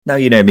Now,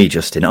 you know me,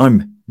 Justin.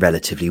 I'm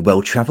relatively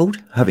well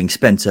travelled, having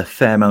spent a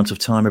fair amount of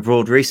time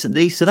abroad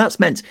recently. So that's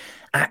meant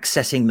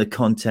accessing the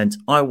content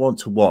I want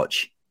to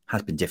watch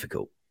has been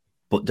difficult.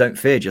 But don't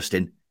fear,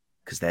 Justin,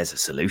 because there's a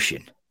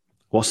solution.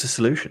 What's the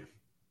solution?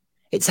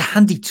 It's a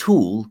handy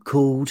tool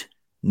called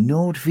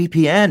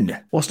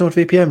NordVPN. What's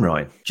NordVPN,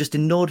 Ryan?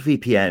 Justin,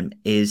 NordVPN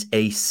is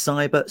a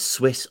cyber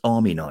Swiss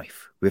army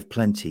knife with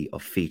plenty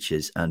of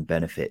features and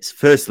benefits.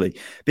 Firstly,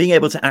 being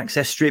able to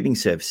access streaming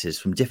services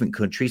from different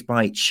countries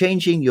by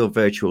changing your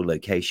virtual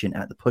location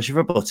at the push of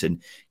a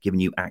button, giving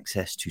you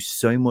access to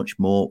so much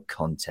more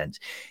content.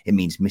 It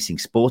means missing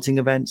sporting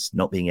events,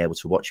 not being able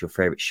to watch your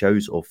favorite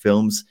shows or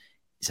films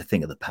is a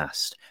thing of the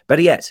past.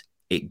 Better yet,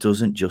 it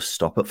doesn't just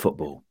stop at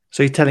football.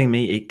 So you're telling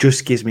me it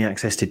just gives me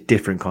access to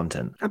different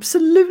content?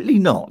 Absolutely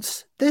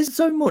not. There's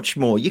so much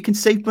more. You can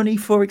save money,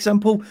 for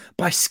example,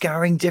 by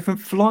scouring different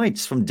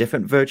flights from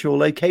different virtual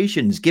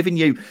locations, giving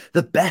you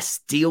the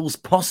best deals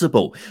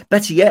possible.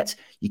 Better yet,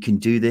 you can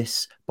do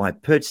this by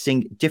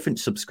purchasing different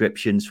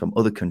subscriptions from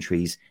other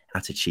countries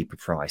at a cheaper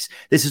price.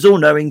 This is all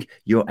knowing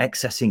you're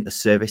accessing a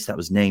service that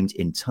was named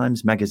in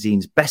Times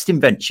Magazine's Best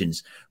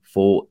Inventions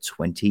for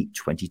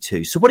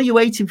 2022. So what are you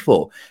waiting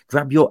for?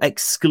 Grab your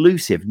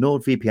exclusive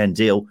NordVPN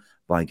deal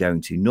by going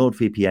to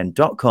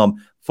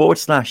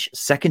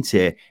nordvpn.com/second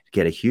tier to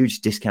get a huge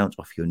discount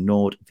off your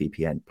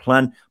NordVPN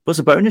plan, plus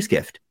a bonus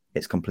gift.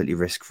 It's completely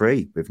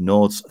risk-free with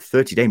Nord's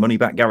 30-day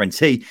money-back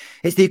guarantee.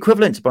 It's the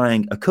equivalent to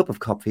buying a cup of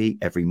coffee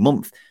every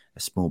month, a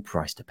small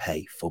price to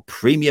pay for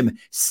premium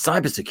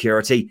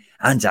cybersecurity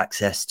and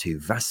access to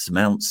vast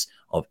amounts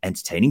of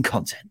entertaining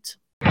content.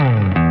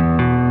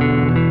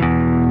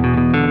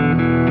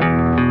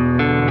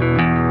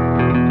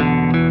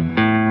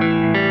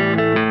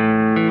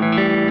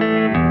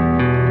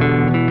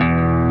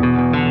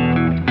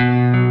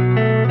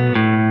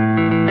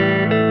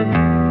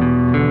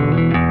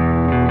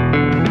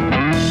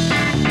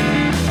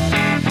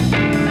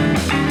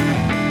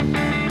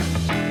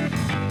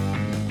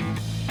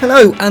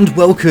 Hello and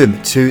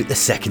welcome to the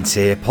Second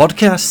Tier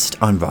Podcast.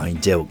 I'm Ryan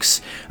Dilks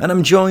and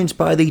I'm joined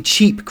by the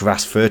cheap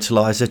grass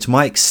fertiliser to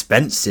my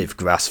expensive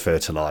grass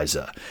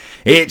fertiliser.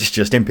 It's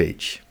Justin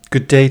Peach.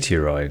 Good day to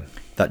you, Ryan.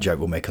 That joke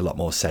will make a lot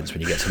more sense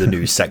when you get to the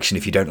news section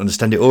if you don't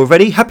understand it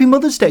already. Happy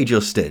Mother's Day,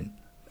 Justin.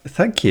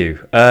 Thank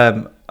you.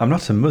 I'm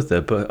not a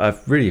mother, but I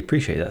really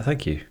appreciate that.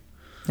 Thank you.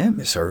 Yeah,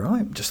 it's all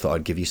right. Just thought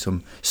I'd give you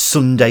some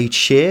Sunday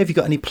cheer. Have you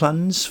got any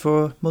plans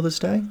for Mother's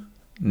Day?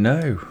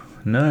 No.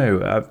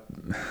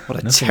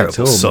 What a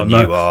terrible son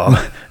you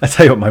are. I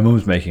tell you what, my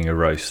mum's making a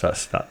roast.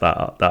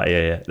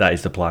 That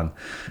is the plan,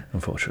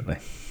 unfortunately.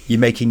 You're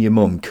making your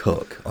mum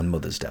cook on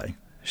Mother's Day?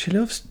 She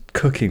loves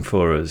cooking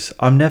for us.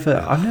 I'm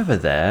never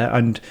there,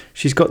 and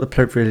she's got the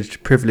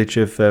privilege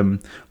of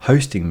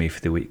hosting me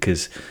for the week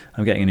because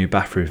I'm getting a new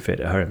bathroom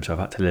fit at home, so I've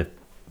had to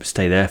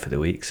stay there for the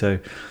week. So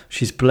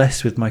she's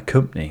blessed with my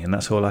company, and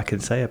that's all I can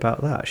say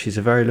about that. She's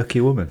a very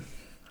lucky woman.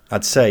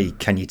 I'd say,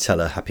 can you tell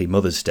her Happy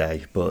Mother's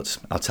Day? But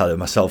I'll tell her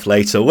myself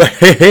later.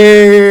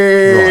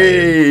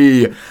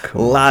 Hey,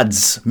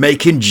 lads,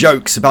 making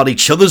jokes about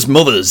each other's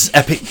mothers.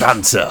 Epic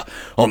banter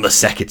on the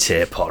Second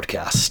Tier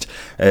Podcast.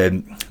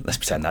 Let's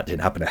pretend that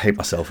didn't happen. I hate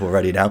myself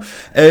already now.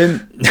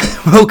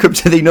 Welcome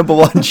to the number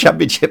one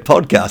championship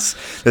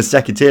podcast, the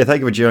Second Tier. Thank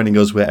you for joining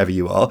us wherever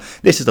you are.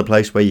 This is the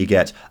place where you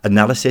get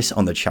analysis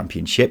on the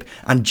championship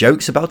and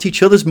jokes about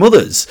each other's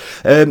mothers.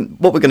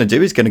 What we're going to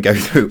do is going to go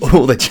through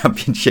all the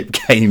championship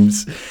games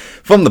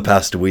from the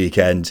past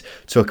weekend,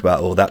 talk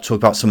about all that, talk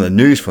about some of the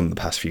news from the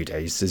past few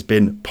days. There's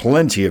been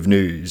plenty of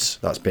news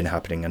that's been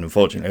happening, and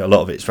unfortunately a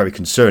lot of it's very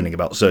concerning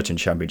about certain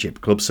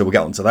championship clubs, so we'll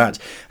get onto that,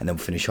 and then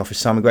we'll finish off with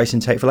Simon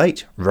Grayson Take for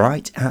Late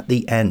right at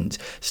the end.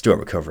 Still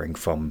recovering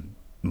from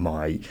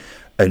my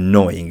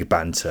annoying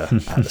banter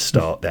at the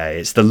start there.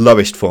 It's the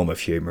lowest form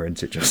of humour,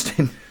 isn't it,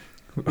 Justin?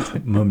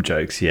 Mum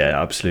jokes,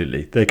 yeah,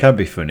 absolutely. They can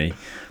be funny,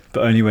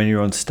 but only when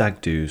you're on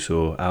stag do's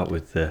or out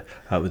with the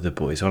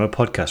boys. On a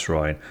podcast,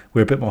 Ryan,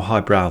 we're a bit more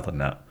highbrow than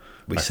that.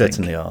 We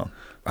certainly are.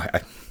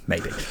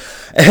 Maybe.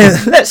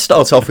 Let's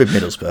start off with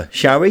Middlesbrough,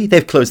 shall we?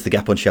 They've closed the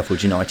gap on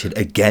Sheffield United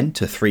again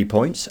to 3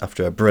 points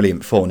after a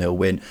brilliant 4-0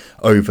 win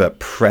over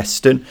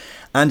Preston.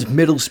 And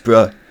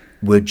Middlesbrough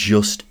were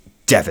just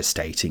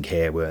devastating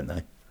here, weren't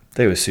they?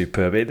 They were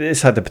superb.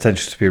 It's had the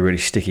potential to be a really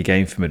sticky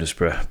game for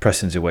Middlesbrough.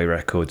 Preston's away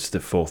record's the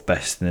fourth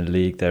best in the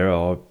league. They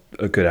are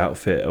a good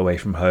outfit away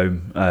from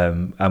home,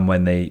 and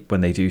when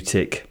they do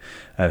tick,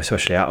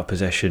 especially out of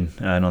possession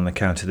and on the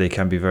counter, they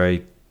can be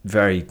very,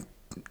 very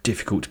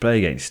difficult to play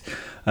against.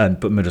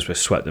 But Middlesbrough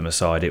swept them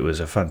aside. It was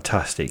a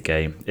fantastic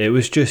game. It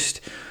was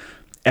just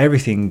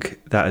everything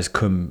that has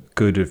come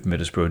good of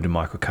Middlesbrough under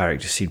Michael Carrick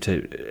just seemed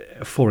to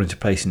fall into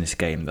place in this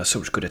game. There's so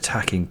much good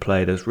attacking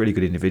play. There's really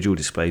good individual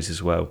displays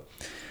as well.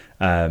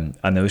 And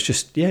there was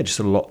just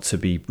a lot to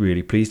be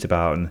really pleased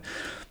about, and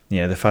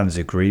the fans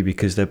agree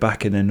because they're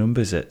back in their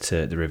numbers at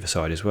the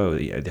Riverside as well. I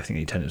think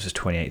the attendance was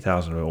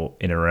 28,000 or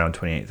in and around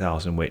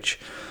 28,000, which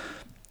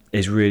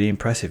is really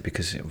impressive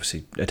because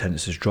obviously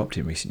attendance has dropped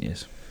in recent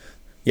years.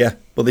 Yeah,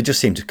 but they just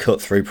seemed to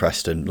cut through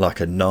Preston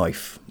like a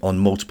knife on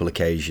multiple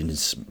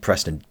occasions.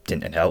 Preston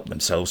didn't help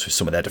themselves with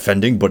some of their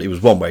defending, but it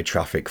was one-way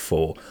traffic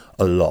for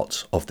a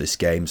lot of this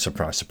game.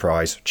 Surprise,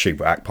 surprise,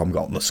 Chuba Akpom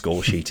got on the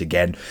score sheet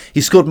again. He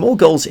scored more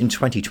goals in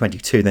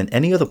 2022 than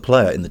any other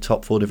player in the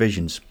top 4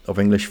 divisions of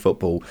English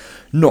football.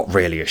 Not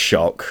really a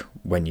shock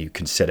when you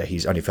consider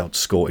he's only failed to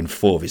score in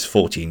 4 of his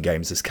 14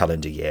 games this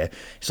calendar year.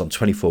 He's on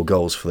 24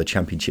 goals for the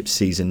Championship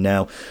season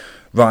now.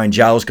 Ryan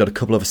Giles got a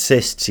couple of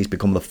assists. He's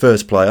become the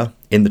first player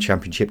in the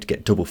Championship to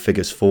get double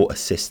figures for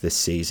assists this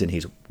season.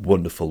 He's a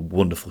wonderful,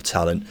 wonderful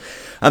talent.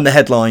 And the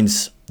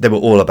headlines, they were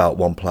all about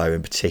one player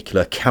in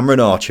particular, Cameron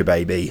Archer,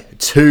 baby.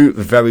 2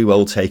 very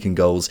well taken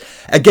goals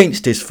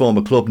against his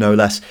former club, no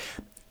less.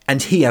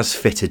 And he has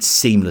fitted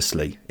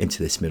seamlessly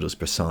into this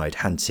Middlesbrough side,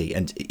 hasn't he?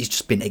 And it's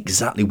just been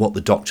exactly what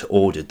the doctor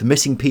ordered. The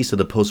missing piece of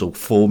the puzzle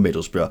for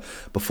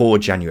Middlesbrough before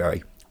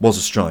January was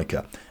a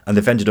striker. And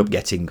they've ended up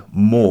getting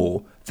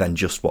more than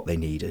just what they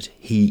needed.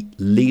 He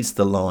leads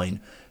the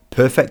line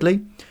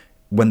perfectly.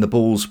 When the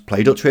ball's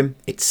played up to him,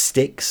 it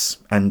sticks,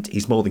 and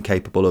he's more than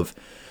capable of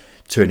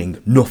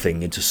turning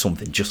nothing into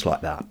something just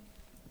like that.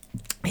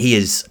 He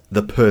is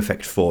the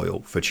perfect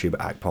foil for Chuba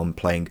Akpom,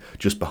 playing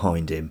just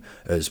behind him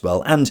as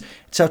well. And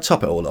to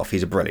top it all off,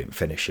 he's a brilliant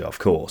finisher, of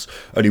course.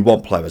 Only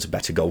one player has a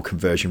better goal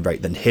conversion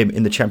rate than him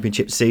in the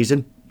Championship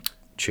season.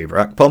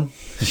 Chuba Akpom.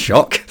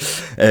 Shock.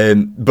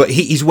 But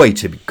he's way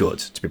too good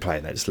to be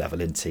playing at this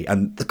level, isn't he?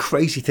 And the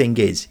crazy thing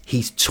is,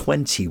 he's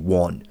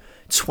 21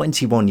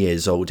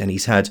 years old, and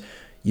he's had,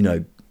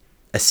 a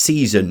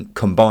season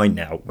combined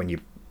now, when you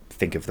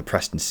think of the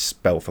Preston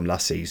spell from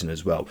last season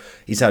as well.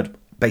 He's had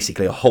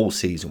basically a whole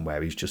season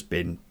where he's just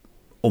been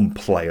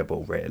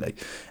unplayable, really.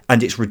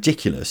 And it's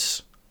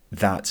ridiculous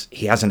that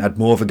he hasn't had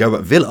more of a go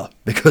at Villa,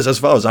 because as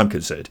far as I'm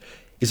concerned,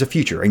 he's a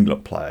future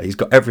England player. He's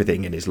got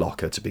everything in his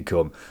locker to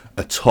become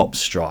a top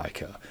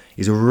striker.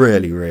 He's a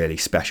really, really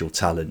special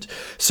talent.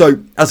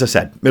 So, as I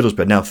said,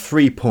 Middlesbrough now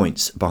 3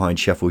 points behind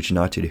Sheffield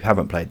United, who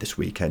haven't played this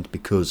weekend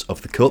because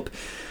of the Cup.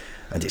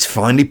 And it's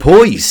finally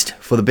poised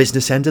for the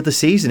business end of the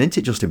season, isn't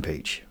it, Justin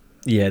Peach?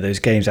 Yeah, those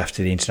games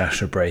after the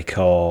international break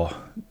are,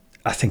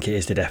 I think it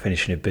is the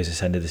definition of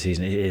business end of the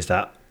season. It is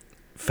that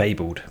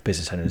fabled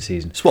business end of the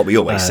season. It's what we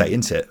always say,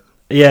 isn't it?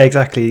 Yeah,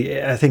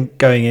 exactly. I think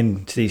going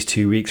into these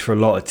 2 weeks for a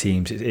lot of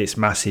teams, it's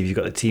massive. You've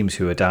got the teams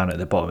who are down at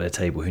the bottom of the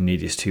table who need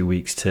these 2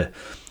 weeks to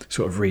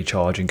sort of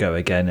recharge and go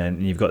again.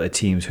 And you've got the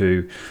teams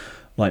who,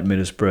 like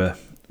Middlesbrough,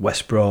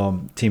 West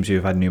Brom, teams who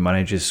have had new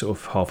managers sort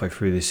of halfway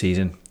through the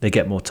season, they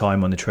get more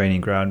time on the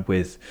training ground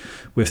with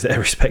their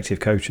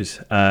respective coaches,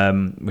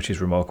 which is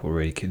remarkable,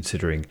 really,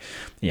 considering,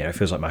 it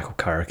feels like Michael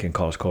Carrick and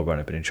Carlos Corberán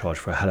have been in charge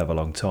for a hell of a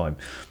long time.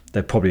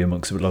 They're probably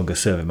amongst the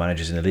longest serving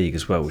managers in the league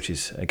as well, which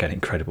is, again,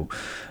 incredible.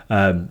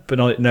 But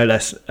no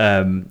less,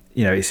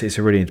 it's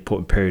a really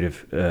important period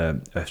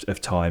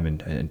of time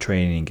and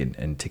training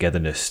and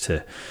togetherness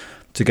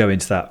to go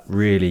into that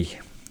really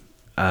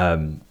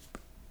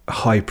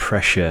high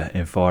pressure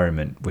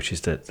environment, which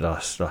is the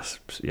last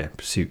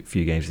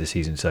few games of the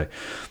season. So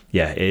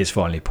it is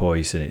finally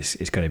poised, and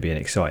it's going to be an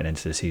exciting end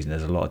to the season.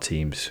 There's a lot of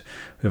teams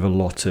with a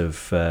lot of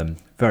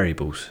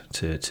variables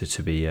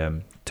to be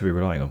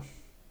relying on.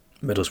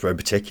 Middlesbrough in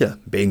particular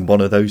being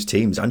one of those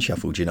teams, and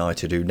Sheffield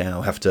United, who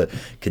now have to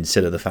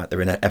consider the fact they're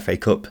in an FA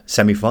Cup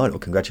semi-final.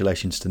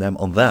 Congratulations to them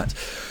on that.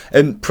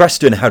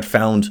 Preston had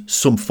found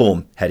some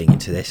form heading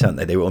into this, hadn't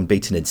they? They were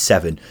unbeaten in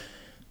 7.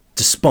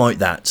 Despite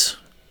that,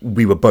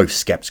 we were both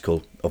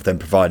sceptical of them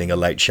providing a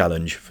late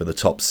challenge for the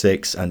top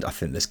 6, and I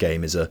think this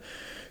game is a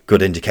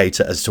good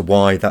indicator as to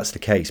why that's the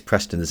case.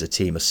 Preston as a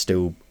team are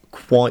still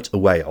quite a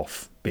way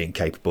off being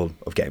capable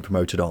of getting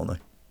promoted, aren't they?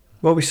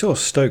 Well, we saw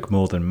Stoke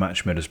more than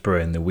match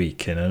Middlesbrough in the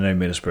week, and I know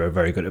Middlesbrough are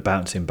very good at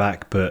bouncing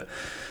back, but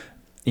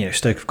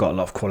Stoke have got a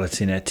lot of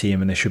quality in their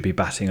team, and they should be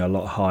batting a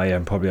lot higher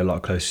and probably a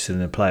lot closer to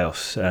the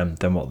playoffs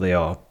than what they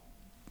are.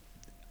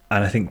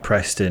 And I think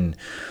Preston,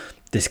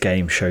 this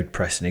game showed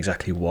Preston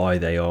exactly why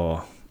they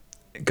are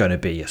going to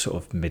be a sort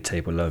of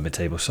mid-table, lower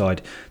mid-table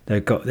side.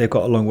 They've got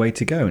a long way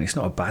to go, and it's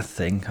not a bad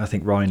thing. I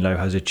think Ryan Lowe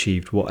has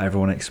achieved what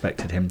everyone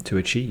expected him to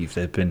achieve.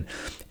 There's been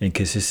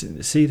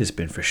inconsistency, there's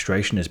been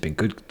frustration, there's been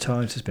good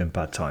times, there's been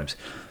bad times.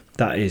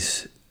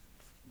 That's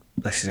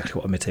exactly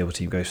what a mid-table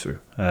team goes through.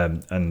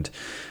 And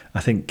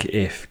I think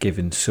if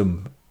given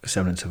some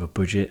semblance of a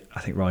budget, I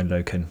think Ryan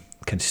Lowe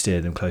can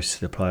steer them close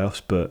to the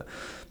playoffs. But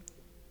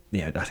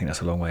I think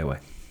that's a long way away.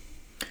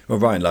 Well,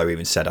 Ryan Lowe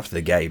even said after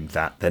the game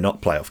that they're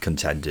not playoff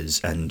contenders,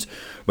 and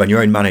when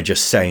your own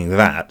manager's saying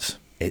that,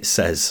 it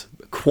says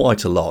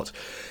quite a lot.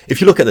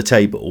 If you look at the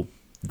table,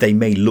 they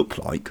may look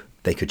like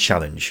they could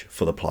challenge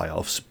for the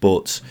playoffs,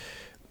 but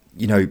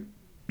you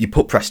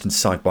put Preston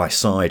side by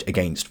side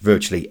against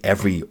virtually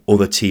every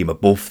other team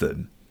above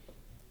them,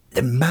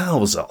 they're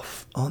miles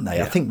off, aren't they?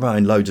 Yeah. I think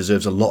Ryan Lowe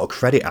deserves a lot of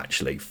credit,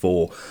 actually,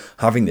 for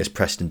having this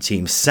Preston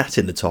team sat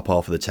in the top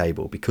half of the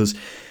table, because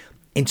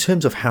in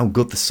terms of how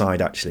good the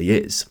side actually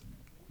is,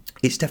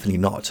 it's definitely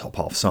not a top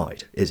half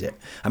side, is it?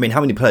 I mean,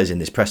 how many players in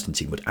this Preston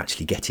team would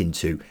actually get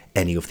into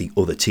any of the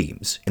other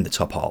teams in the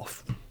top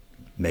half?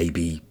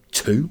 Maybe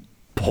 2,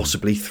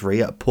 possibly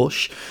 3 at a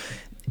push.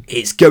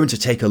 It's going to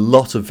take a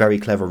lot of very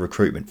clever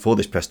recruitment for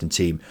this Preston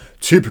team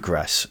to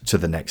progress to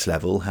the next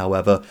level.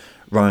 However,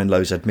 Ryan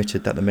Lowe's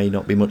admitted that there may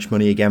not be much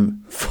money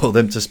again for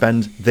them to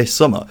spend this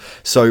summer.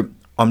 So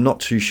I'm not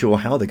too sure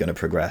how they're going to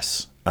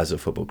progress as a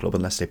football club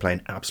unless they play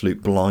an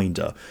absolute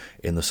blinder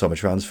in the summer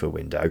transfer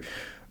window.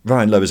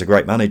 Ryan Lowe is a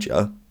great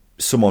manager,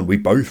 someone we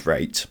both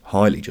rate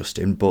highly,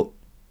 Justin, but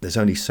there's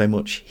only so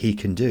much he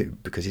can do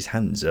because his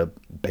hands are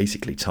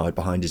basically tied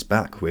behind his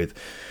back with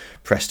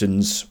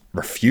Preston's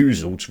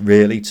refusal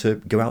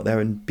to go out there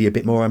and be a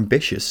bit more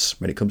ambitious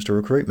when it comes to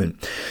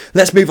recruitment.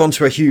 Let's move on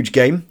to a huge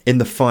game in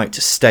the fight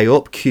to stay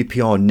up.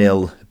 QPR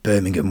 0,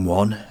 Birmingham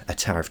 1. A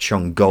Tariff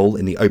Chong goal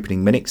in the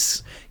opening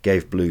minutes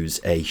gave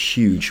Blues a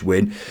huge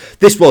win.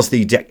 This was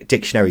the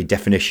dictionary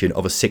definition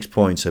of a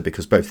 6-pointer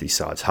because both these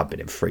sides have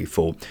been in free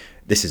fall.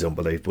 This is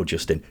unbelievable,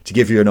 Justin. To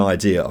give you an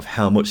idea of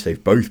how much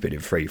they've both been in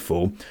free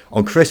fall,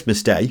 on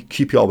Christmas Day,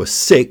 QPR were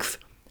 6th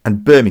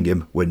and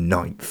Birmingham were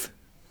 9th.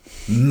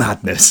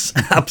 Madness.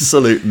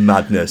 Absolute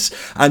madness.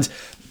 And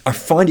I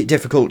find it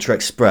difficult to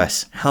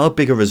express how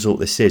big a result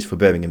this is for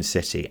Birmingham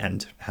City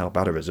and how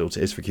bad a result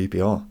it is for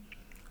QPR.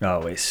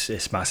 Oh,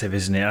 it's massive,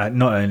 isn't it?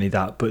 Not only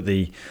that, but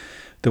the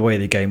way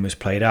the game was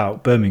played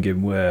out.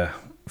 Birmingham were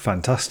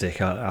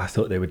fantastic. I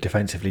thought they were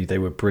defensively, they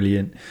were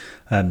brilliant.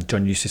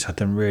 John Eustace had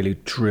them really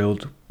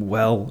drilled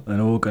well and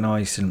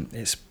organised, and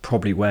it's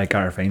probably where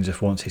Gareth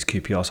Ainsworth wants his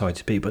QPR side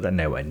to be, but they're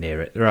nowhere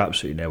near it. They're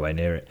absolutely nowhere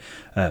near it.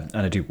 And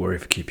I do worry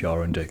for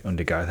QPR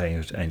under Gareth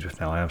Ainsworth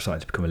now. I am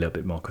starting to become a little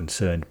bit more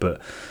concerned,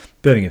 but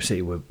Birmingham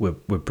City were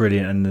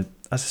brilliant, and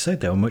as I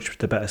said, they were much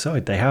the better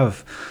side. They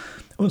have,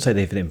 I wouldn't say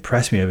they've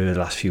impressed me over the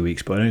last few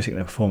weeks, but I don't think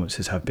their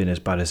performances have been as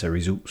bad as their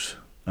results.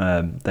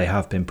 They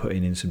have been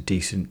putting in some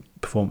decent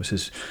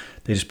performances.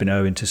 They've just been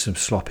owing to some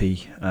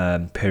sloppy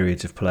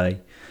periods of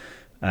play.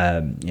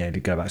 To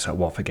go back to that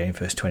Watford game,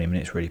 first 20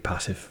 minutes really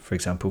passive, for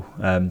example.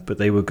 But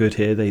they were good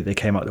here. They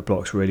came out the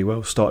blocks really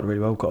well, started really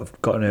well,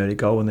 got an early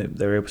goal, and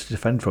they were able to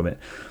defend from it.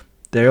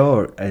 They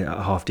are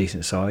a half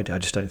decent side. I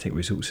just don't think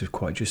results have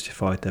quite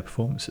justified their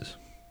performances.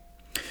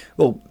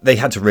 Well, they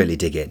had to really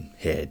dig in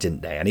here,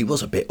 didn't they? And it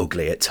was a bit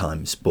ugly at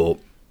times, but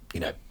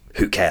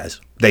who cares?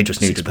 They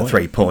just needed the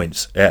 3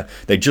 points. Yeah,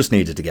 they just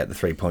needed to get the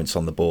 3 points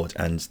on the board,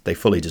 and they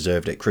fully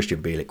deserved it.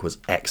 Christian Bielik was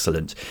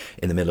excellent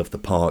in the middle of the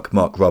park.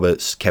 Mark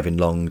Roberts, Kevin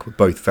Long were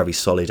both very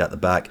solid at the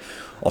back.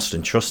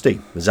 Austin Trusty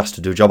was asked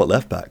to do a job at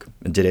left back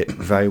and did it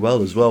very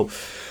well as well.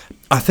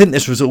 I think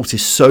this result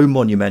is so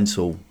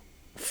monumental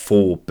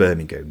for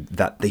Birmingham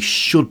that they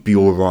should be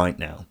all right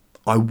now.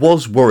 I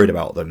was worried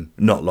about them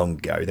not long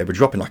ago. They were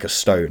dropping like a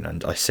stone,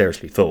 and I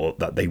seriously thought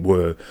that they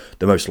were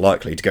the most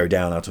likely to go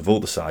down out of all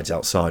the sides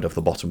outside of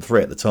the bottom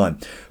 3 at the time.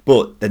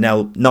 But they're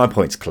now 9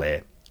 points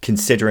clear,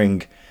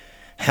 considering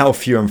how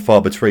few and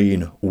far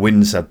between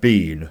wins have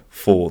been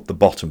for the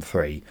bottom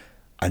 3.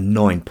 A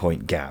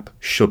 9-point gap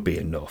should be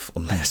enough,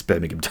 unless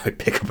Birmingham don't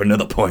pick up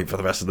another point for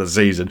the rest of the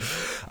season.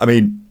 I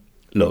mean,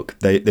 look,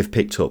 they've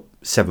picked up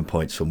 7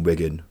 points from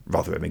Wigan,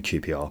 Rotherham and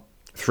QPR.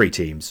 3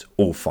 teams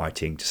all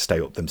fighting to stay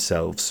up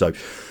themselves. So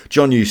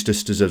John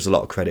Eustace deserves a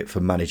lot of credit for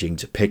managing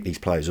to pick these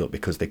players up,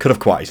 because they could have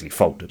quite easily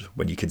folded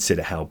when you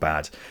consider how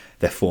bad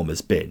their form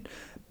has been.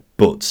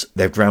 But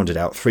they've grounded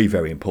out 3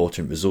 very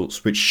important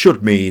results, which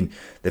should mean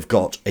they've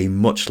got a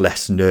much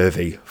less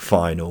nervy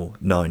final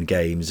 9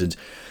 games, and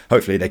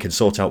hopefully they can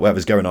sort out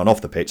whatever's going on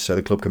off the pitch so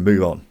the club can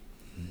move on.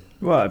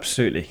 Well,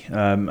 absolutely.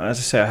 As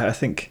I say, I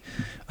think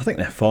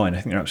they're fine.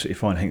 I think they're absolutely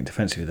fine. I think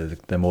defensively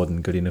they're more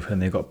than good enough,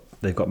 and they've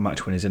got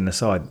match winners in the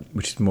side,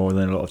 which is more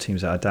than a lot of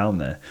teams that are down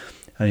there.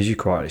 And as you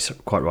quite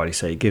rightly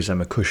say, it gives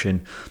them a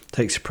cushion,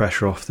 takes the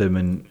pressure off them,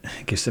 and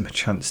gives them a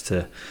chance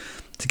to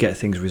get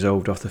things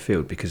resolved off the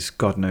field, because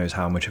God knows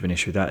how much of an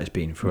issue that has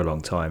been for a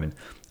long time. And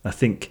I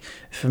think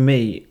for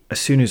me, as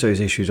soon as those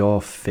issues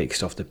are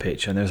fixed off the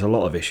pitch, and there's a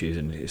lot of issues,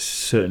 and it's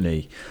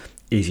certainly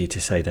easier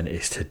to say than it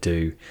is to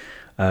do,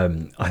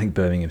 I think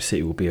Birmingham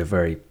City will be a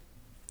very,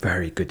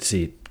 very good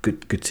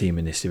team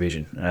in this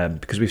division,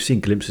 because we've seen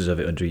glimpses of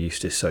it under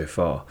Eustace so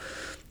far.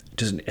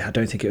 I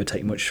don't think it would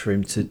take much for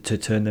him to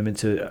turn them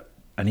into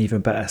an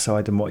even better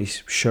side than what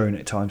he's shown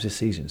at times this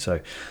season.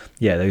 So,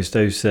 yeah, those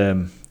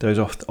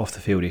off the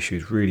field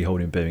issues really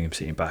holding Birmingham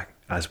City back,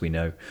 as we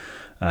know.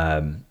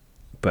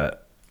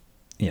 But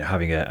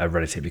having a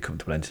relatively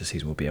comfortable end to the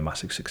season will be a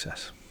massive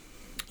success.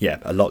 Yeah,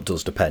 a lot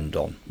does depend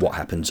on what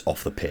happens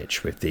off the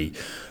pitch with the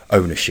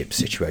ownership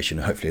situation.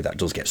 Hopefully that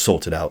does get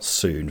sorted out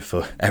soon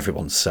for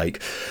everyone's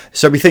sake.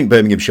 So we think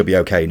Birmingham should be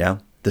okay now.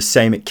 The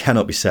same it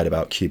cannot be said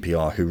about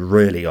QPR, who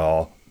really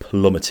are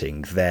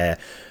plummeting. They're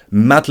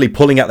madly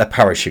pulling out their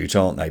parachute,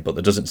 aren't they? But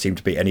there doesn't seem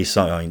to be any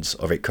signs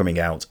of it coming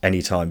out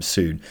anytime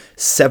soon.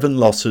 7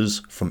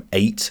 losses from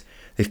 8.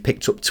 They've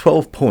picked up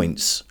 12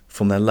 points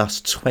from their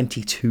last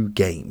 22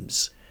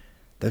 games.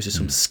 Those are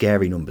some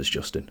scary numbers,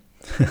 Justin.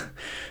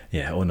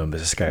 Yeah, all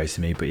numbers are scary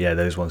to me, but yeah,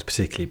 those ones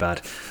particularly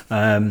bad.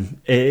 It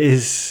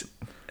is.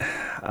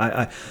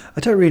 I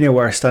don't really know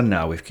where I stand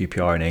now with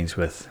QPR and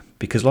Ainsworth,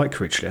 because like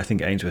Critchley, I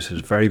think Ainsworth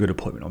was a very good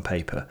appointment on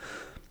paper,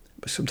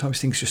 sometimes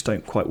things just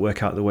don't quite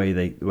work out the way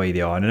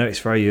they are. And I know it's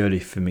very early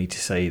for me to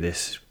say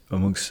this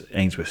amongst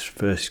Ainsworth's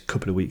first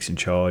couple of weeks in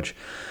charge,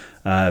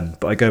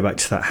 but I go back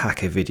to that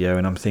Hacker video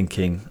and I'm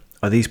thinking,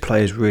 are these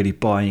players really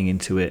buying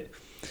into it?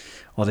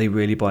 Are they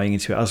really buying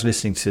into it? I was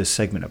listening to a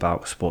segment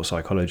about sports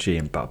psychology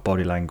and about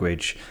body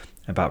language,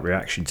 about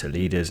reaction to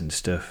leaders and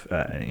stuff,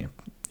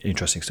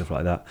 interesting stuff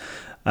like that.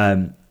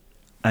 And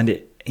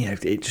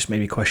it just made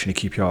me question the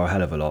QPR a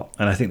hell of a lot.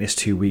 And I think this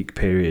 2-week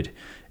period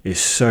is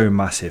so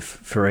massive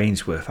for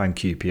Ainsworth and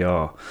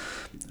QPR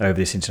over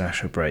this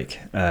international break.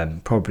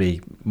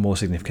 Probably more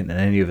significant than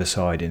any other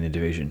side in the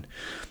division,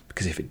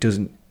 because if it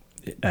doesn't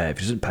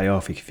pay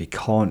off, if he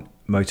can't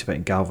motivate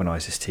and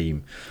galvanise this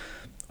team,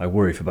 I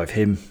worry for both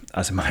him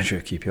as a manager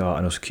at QPR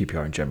and also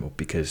QPR in general,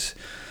 because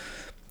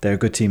there are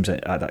good teams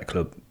at that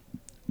club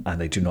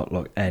and they do not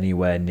look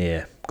anywhere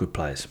near good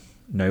players.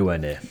 Nowhere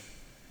near.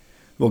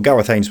 Well,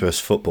 Gareth Ainsworth's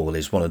football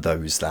is one of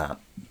those that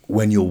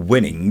when you're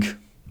winning,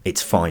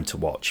 it's fine to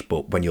watch,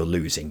 but when you're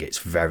losing, it's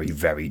very,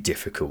 very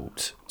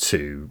difficult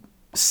to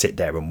sit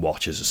there and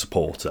watch as a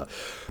supporter.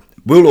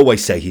 We'll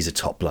always say he's a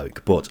top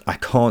bloke, but I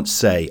can't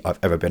say I've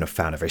ever been a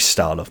fan of his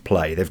style of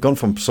play. They've gone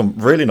from some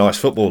really nice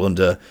football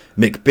under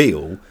Mick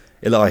Beale,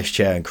 Elias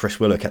Chair and Chris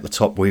Willock at the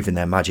top weaving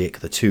their magic,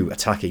 the two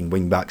attacking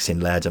wing-backs in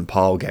Laird and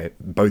Powell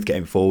both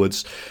getting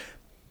forwards.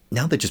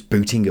 Now they're just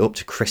booting it up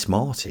to Chris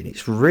Martin.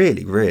 It's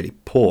really, really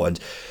poor. And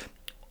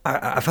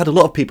I've had a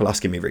lot of people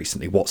asking me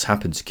recently what's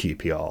happened to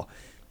QPR.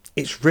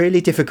 It's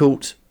really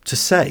difficult to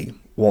say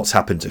what's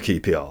happened to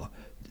QPR.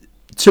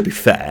 To be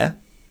fair,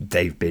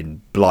 they've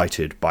been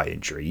blighted by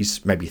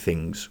injuries. Maybe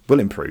things will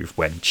improve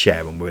when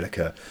Chair and Willock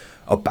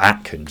are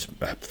back and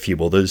a few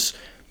others.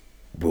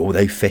 Will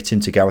they fit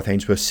into Gareth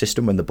Ainsworth's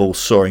system when the ball's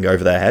soaring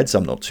over their heads?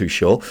 I'm not too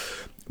sure.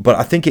 But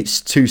I think it's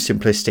too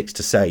simplistic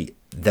to say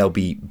they'll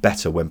be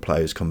better when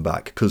players come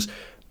back, because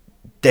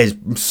there's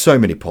so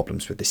many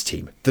problems with this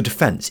team. The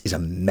defence is a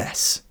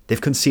mess. They've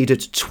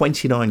conceded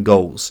 29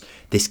 goals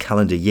this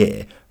calendar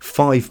year,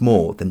 5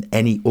 more than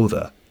any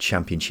other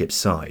Championship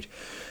side.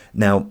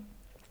 Now,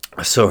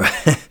 I saw,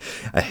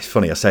 it's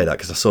funny I say that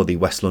because I saw the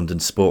West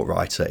London sport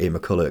writer Ian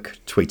McCulloch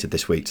tweeted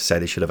this week to say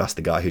they should have asked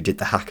the guy who did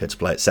the Hacker to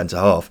play at centre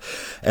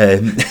half.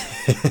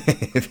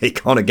 It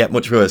can't get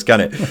much worse,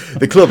 can it?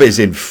 The club is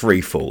in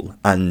free fall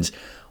and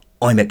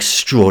I'm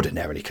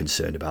extraordinarily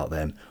concerned about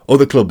them.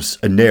 Other clubs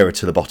are nearer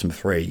to the bottom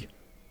 3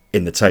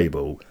 in the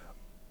table,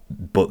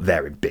 but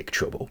they're in big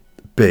trouble.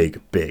 Big,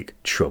 big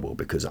trouble,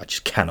 because I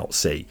just cannot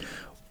see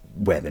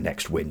where the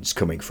next win's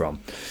coming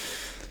from.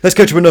 Let's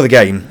go to another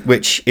game,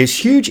 which is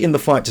huge in the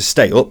fight to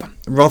stay up.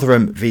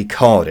 Rotherham v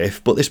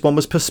Cardiff, but this one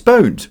was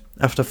postponed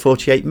after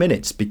 48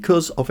 minutes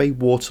because of a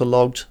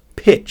waterlogged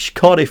pitch.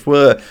 Cardiff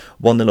were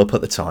 1-0 up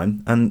at the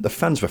time, and the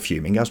fans were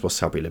fuming, as was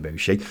Sabri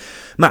Lamouchi.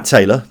 Matt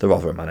Taylor, the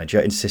Rotherham manager,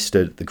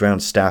 insisted the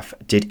ground staff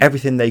did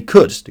everything they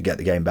could to get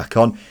the game back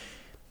on.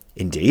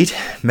 Indeed,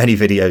 many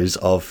videos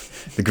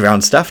of the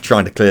ground staff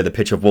trying to clear the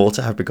pitch of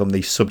water have become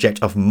the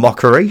subject of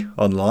mockery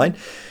online.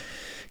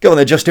 Go on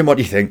then, Justin, what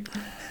do you think?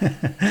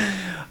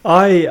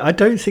 I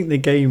don't think the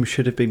game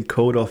should have been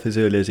called off as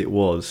early as it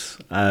was.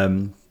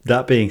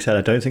 That being said,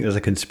 I don't think there's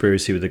a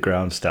conspiracy with the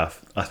ground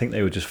staff. I think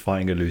they were just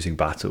fighting a losing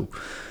battle.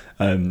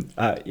 I'm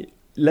going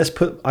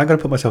to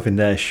put myself in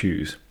their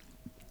shoes.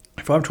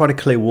 If I'm trying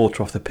to clear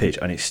water off the pitch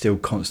and it's still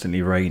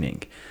constantly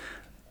raining,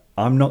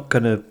 I'm not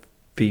going to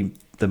be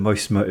the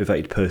most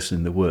motivated person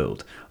in the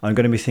world. I'm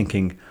going to be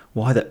thinking,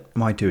 why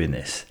am I doing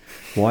this?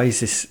 Why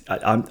is this?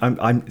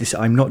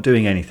 I'm not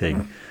doing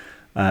anything.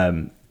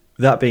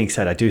 That being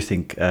said, I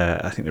think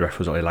the ref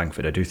was Ollie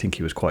Langford. I do think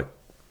he was quite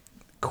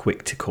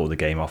quick to call the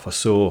game off. I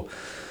saw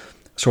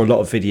a lot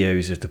of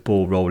videos of the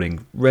ball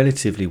rolling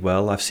relatively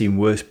well. I've seen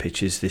worse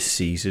pitches this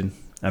season.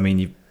 I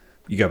mean,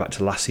 you go back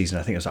to last season,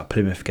 I think it was that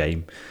Plymouth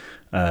game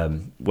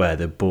where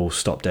the ball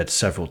stopped dead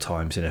several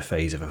times in a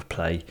phase of a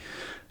play.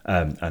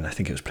 And I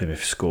think it was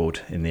Plymouth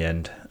scored in the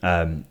end.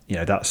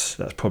 That's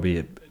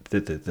probably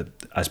the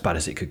as bad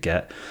as it could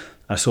get.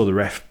 I saw the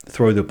ref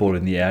throw the ball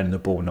in the air and the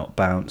ball not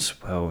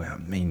bounce. Well, I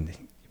mean,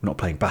 we're not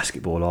playing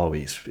basketball, are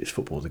we? It's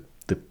football.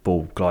 The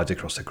ball glides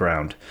across the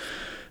ground.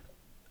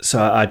 So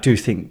I do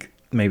think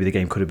maybe the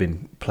game could have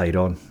been played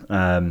on.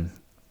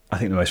 I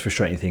think the most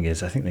frustrating thing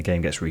is I think the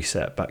game gets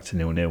reset back to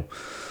 0-0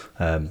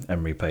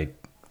 and replayed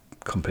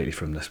completely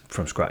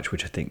from scratch,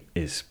 which I think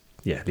leaves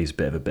a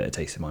bit of a bitter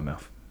taste in my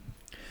mouth.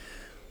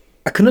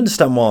 I can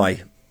understand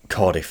why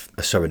Cardiff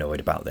are so annoyed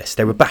about this.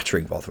 They were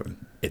battering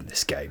Rotherham in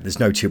this game. There's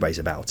no two ways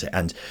about it.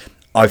 And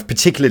I've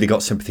particularly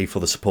got sympathy for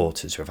the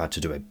supporters who have had to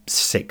do a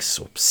 6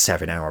 or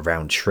 7 hour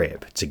round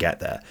trip to get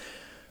there.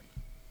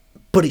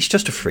 But it's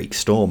just a freak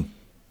storm.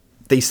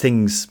 These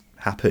things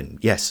happen.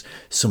 Yes,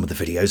 some of the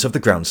videos of the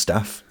ground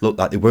staff look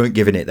like they weren't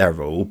giving it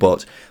their all,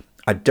 but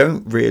I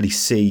don't really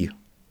see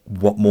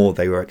what more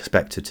they were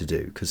expected to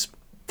do, because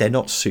they're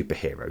not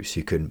superheroes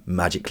who can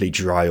magically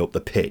dry up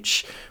the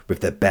pitch with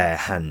their bare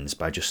hands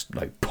by just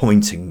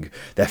pointing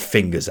their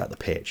fingers at the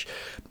pitch.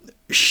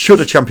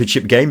 Should a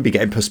championship game be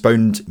getting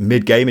postponed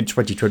mid-game in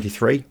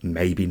 2023?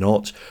 Maybe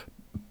not.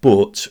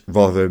 but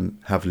rather than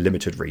have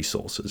limited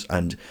resources.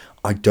 And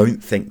I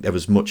don't think there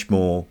was much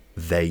more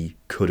they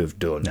could have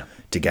done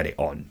to get it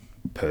on,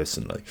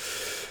 personally.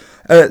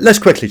 Let's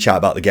quickly chat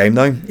about the game,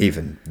 though,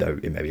 even though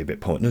it may be a bit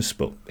pointless,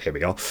 but here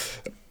we are.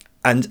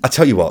 And I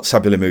tell you what,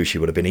 Sabula Mushi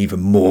would have been even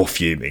more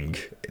fuming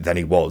than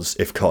he was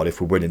if Cardiff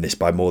were winning this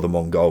by more than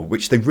one goal,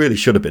 which they really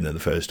should have been in the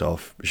first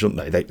half,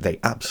 shouldn't they? They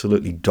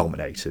absolutely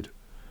dominated.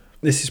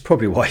 This is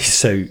probably why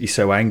he's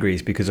so angry,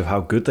 is because of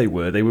how good they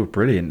were. They were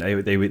brilliant.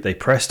 They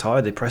pressed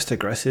hard, they pressed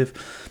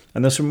aggressive,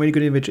 and there's some really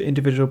good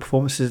individual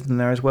performances in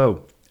there as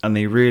well. And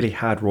they really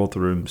had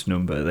Rotherham's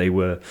number. They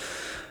were.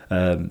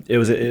 I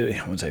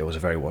wouldn't say it was a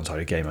very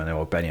one-sided game. I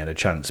know Benny had a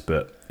chance,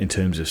 but in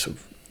terms of sort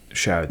of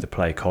sharing the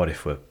play,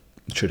 Cardiff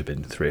should have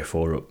been 3 or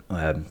 4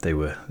 up. They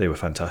were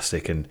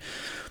fantastic, and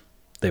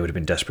they would have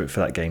been desperate for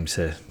that game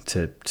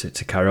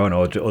to carry on.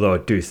 Although I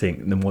do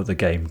think the more the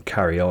game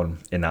carry on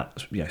in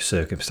that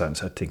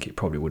circumstance, I think it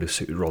probably would have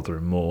suited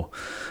Rotherham more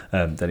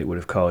than it would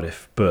have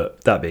Cardiff.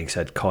 But that being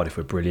said, Cardiff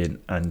were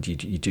brilliant, and you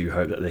do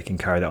hope that they can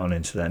carry that on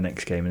into their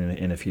next game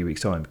in a few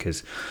weeks' time,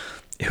 because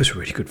it was a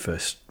really good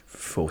first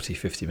 40,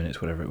 50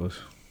 minutes, whatever it was.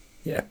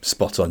 Yeah,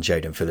 spot on.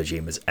 Jayden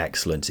Philogene was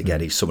excellent again.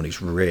 He's someone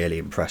who's really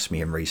impressed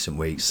me in recent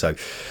weeks. So,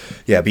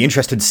 yeah, I'd be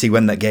interested to see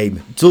when that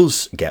game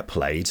does get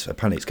played.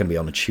 Apparently it's going to be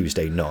on a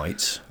Tuesday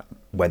night.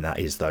 When that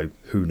is, though,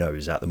 who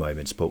knows at the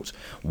moment. But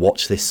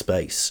watch this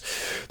space.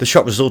 The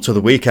shock result of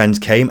the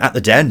weekend came at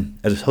the Den,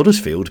 as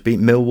Huddersfield beat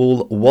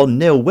Millwall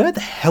 1-0. Where the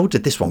hell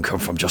did this one come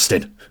from,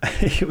 Justin?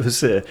 It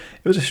was a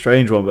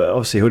strange one, but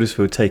obviously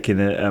Huddersfield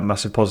taking a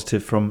massive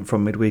positive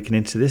from midweek and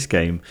into this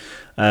game.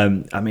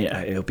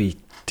 It'll be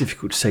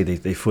difficult to say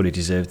they fully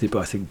deserved it, but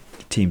I think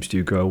teams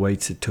do go away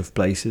to tough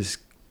places,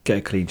 get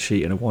a clean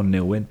sheet and a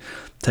 1-0 win,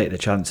 take their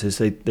chances.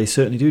 They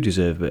certainly do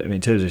deserve it. I mean,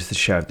 in terms of the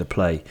share of the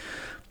play,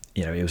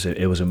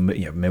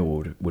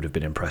 Millwall would have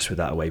been impressed with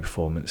that away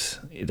performance.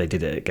 They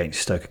did it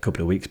against Stoke a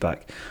couple of weeks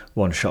back,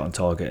 one shot on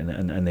target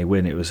and they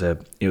win. It was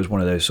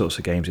one of those sorts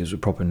of games. It was a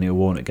proper Neil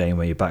Warnock game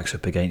where your back's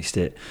up against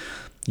it.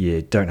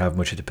 You don't have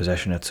much of the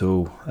possession at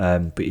all,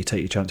 but you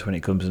take your chance when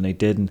it comes, and they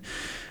did, and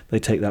they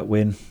take that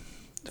win.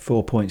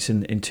 4 points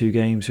in 2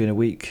 games in a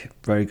week.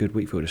 Very good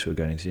week for Huddersfield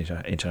going into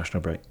the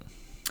international break.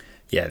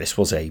 Yeah, this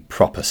was a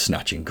proper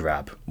snatch and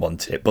grab,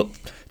 wasn't it? But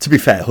to be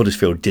fair,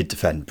 Huddersfield did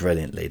defend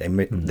brilliantly.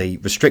 They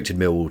restricted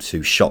Millwall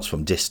to shots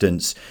from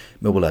distance.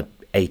 Millwall had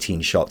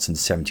 18 shots and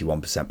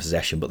 71%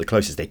 possession, but the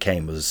closest they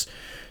came was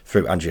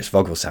through Andreas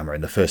Vogelsammer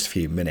in the first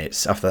few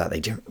minutes. After that, they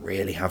didn't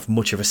really have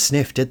much of a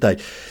sniff, did they?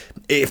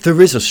 If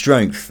there is a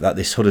strength that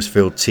this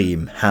Huddersfield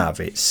team have,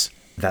 it's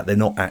that they're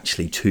not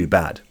actually too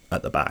bad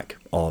at the back,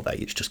 are they?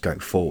 It's just going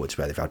forwards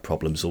where they've had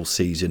problems all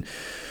season.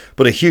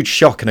 But a huge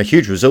shock and a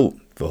huge result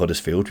for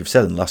Huddersfield. We've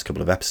said in the last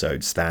couple of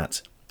episodes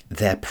that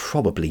they're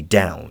probably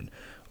down.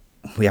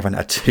 We haven't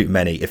had too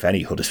many, if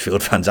any,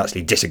 Huddersfield fans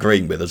actually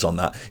disagreeing with us on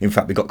that. In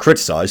fact, we got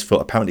criticised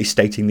for apparently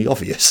stating the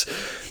obvious.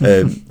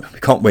 We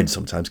can't win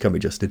sometimes, can we,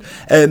 Justin?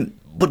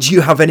 But do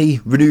you have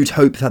any renewed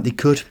hope that they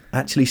could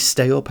actually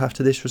stay up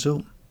after this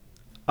result?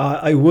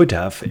 I would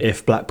have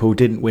if Blackpool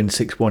didn't win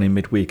 6-1 in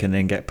midweek and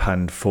then get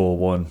panned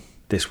 4-1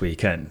 this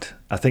weekend.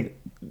 I think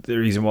the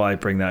reason why I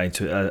bring that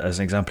into as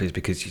an example is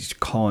because you just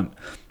can't,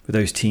 with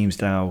those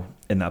teams now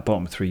in that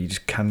bottom 3, you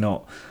just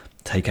cannot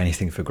take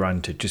anything for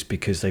granted just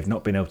because they've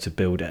not been able to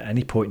build at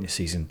any point in the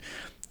season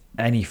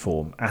any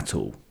form at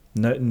all.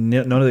 None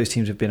of those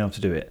teams have been able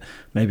to do it.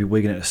 Maybe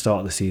Wigan at the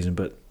start of the season,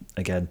 but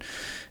again,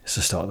 it's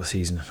the start of the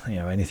season.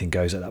 Anything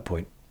goes at that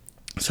point.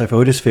 So for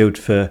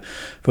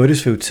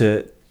Huddersfield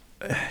to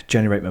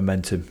generate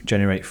momentum,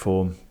 generate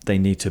form, they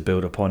need to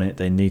build upon it.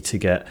 They need to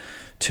get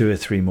 2 or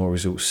 3 more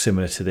results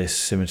similar to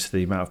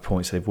the amount of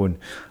points they've won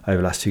over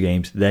the last 2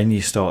 games. Then I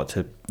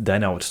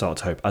would start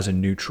to hope, as a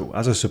neutral,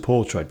 as a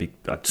supporter,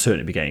 I'd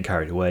certainly be getting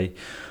carried away,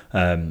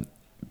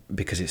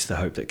 because it's the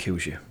hope that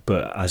kills you.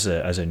 But as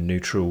a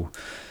neutral,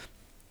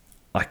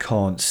 I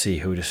can't see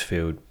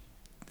Huddersfield.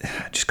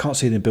 I just can't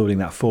see them building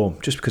that form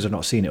just because I've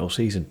not seen it all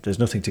season. There's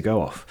nothing to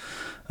go off.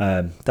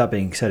 That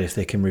being said, if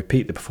they can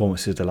repeat the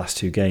performances of the last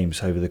 2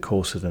 games over the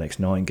course of the next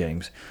 9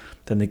 games,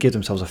 then they give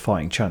themselves a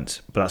fighting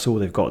chance. But that's all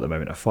they've got at the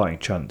moment, a fighting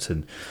chance.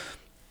 And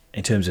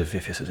in terms of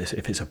if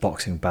it's a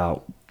boxing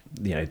bout,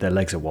 their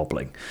legs are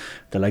wobbling.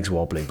 Their legs are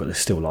wobbling, but there's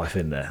still life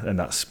in there. And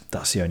that's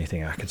the only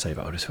thing I can say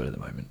about Huddersfield at the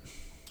moment.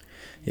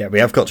 Yeah, we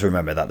have got to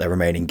remember that their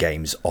remaining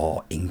games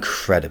are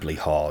incredibly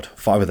hard.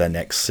 5 of their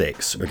next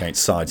 6 are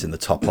against sides in the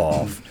top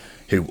half,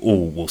 who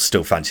all will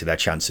still fancy their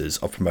chances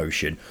of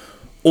promotion.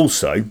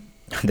 Also,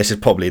 this is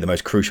probably the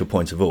most crucial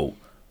point of all,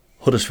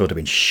 Huddersfield have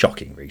been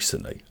shocking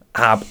recently.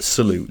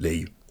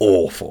 Absolutely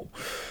awful.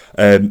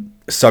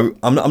 So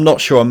I'm not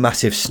sure a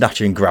massive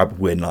snatch and grab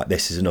win like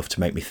this is enough to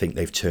make me think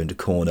they've turned a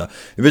corner.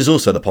 There is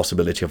also the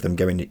possibility of them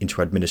going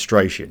into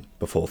administration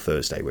before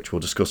Thursday, which we'll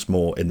discuss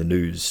more in the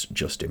news,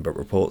 Justin, but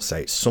reports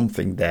say it's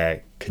something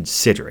they're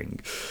considering.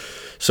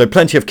 So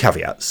plenty of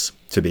caveats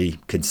to be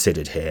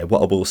considered here.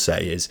 What I will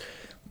say is,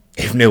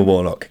 if Neil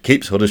Warnock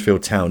keeps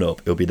Huddersfield Town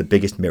up, it'll be the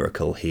biggest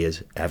miracle he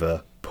has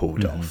ever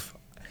pulled off.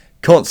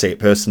 Can't see it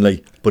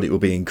personally, but it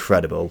would be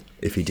incredible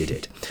if he did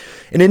it.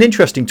 In an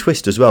interesting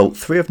twist as well,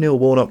 3 of Neil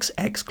Warnock's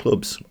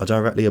ex-clubs are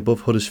directly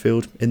above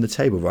Huddersfield in the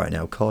table right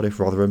now: Cardiff,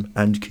 Rotherham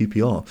and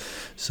QPR.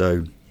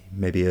 So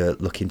maybe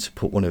looking to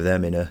put one of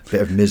them in a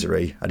bit of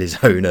misery at his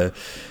own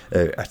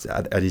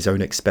at his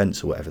own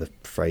expense, or whatever the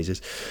phrase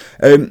is.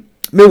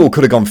 Millwall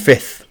could have gone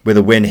 5th with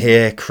a win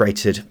here,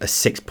 created a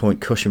 6-point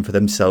cushion for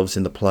themselves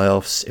in the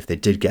playoffs if they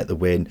did get the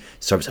win.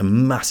 So it's a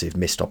massive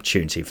missed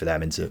opportunity for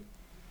them, isn't it?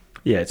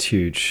 Yeah, it's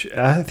huge.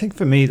 I think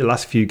for me, the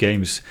last few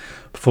games,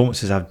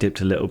 performances have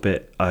dipped a little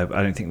bit. I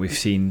don't think we've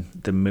seen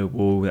the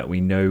Millwall that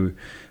we know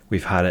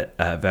we've had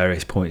at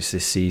various points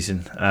this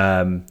season.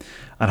 And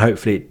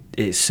hopefully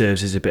it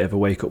serves as a bit of a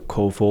wake-up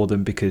call for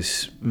them,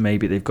 because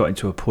maybe they've got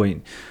into a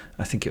point,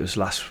 I think it was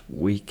last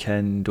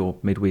weekend or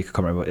midweek, I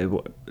can't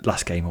remember,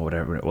 last game or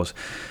whatever it was.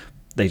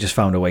 They just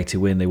found a way to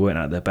win. They weren't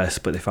at their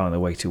best, but they found a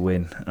way to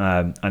win.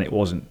 And it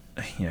wasn't,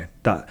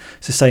 that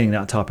sustaining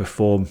that type of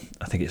form.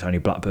 I think it's only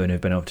Blackburn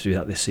who've been able to do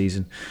that this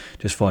season,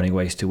 just finding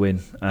ways to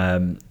win.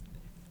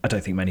 I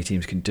don't think many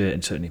teams can do it,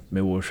 and certainly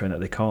Millwall have shown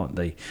that they can't.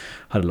 They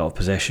had a lot of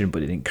possession,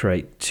 but they didn't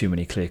create too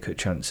many clear-cut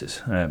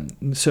chances.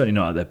 Certainly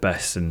not at their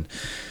best, and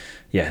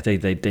yeah,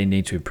 they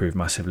need to improve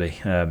massively.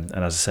 And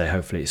as I say,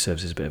 hopefully it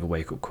serves as a bit of a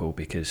wake-up call,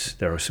 because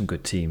there are some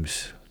good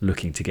teams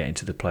looking to get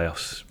into the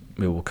playoffs.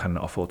 Millwall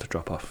cannot afford to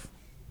drop off.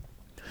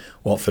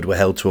 Watford were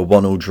held to a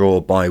 1-1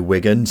 draw by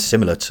Wigan,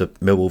 similar to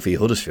Millwall v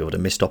Huddersfield, a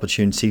missed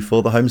opportunity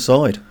for the home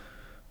side.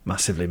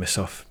 Massively missed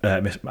off,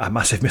 a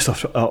massive missed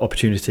off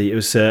opportunity. It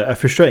was a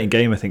frustrating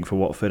game, I think, for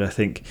Watford. I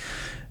think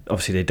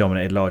obviously they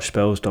dominated large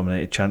spells,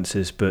 dominated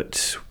chances,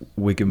 but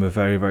Wigan were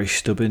very, very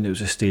stubborn. It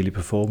was a steely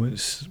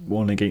performance,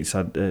 one against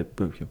a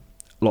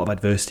lot of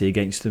adversity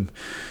against them,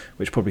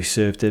 which probably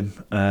served them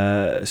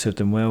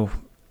well.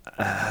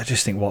 I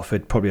just think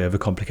Watford probably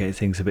overcomplicated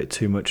things a bit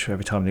too much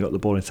every time they got the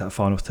ball into that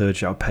final third.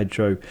 João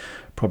Pedro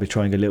probably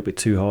trying a little bit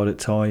too hard at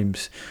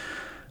times,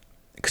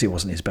 because it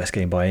wasn't his best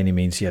game by any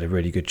means. He had a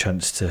really good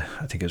chance to,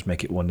 I think it was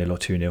make it 1-0 or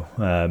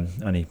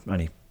 2-0,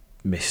 and he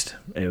missed.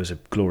 It was a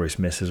glorious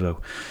miss as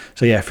well.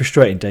 So yeah,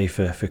 frustrating day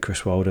for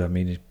Chris Wilder. I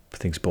mean,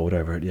 things boiled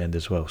over at the end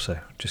as well, so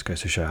just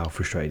goes to show how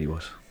frustrated he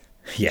was.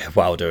 Yeah,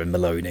 Wilder and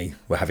Maloney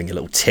were having a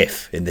little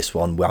tiff in this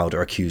one.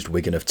 Wilder accused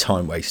Wigan of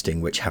time wasting,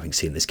 which, having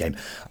seen this game,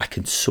 I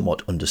can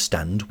somewhat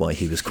understand why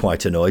he was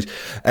quite annoyed.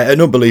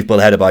 An unbelievable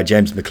header by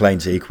James McLean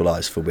to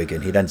equalise for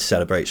Wigan. He then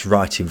celebrates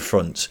right in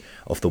front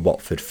of the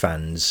Watford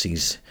fans.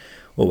 He's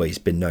always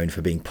been known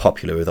for being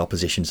popular with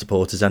opposition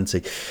supporters,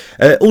 hasn't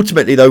he?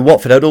 Ultimately, though,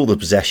 Watford had all the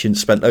possession,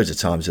 spent loads of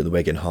times in the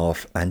Wigan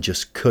half, and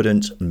just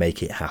couldn't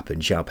make it happen.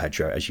 João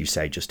Pedro, as you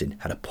say, Justin,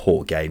 had a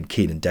poor game.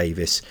 Keenan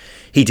Davis,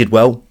 he did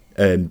well.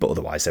 But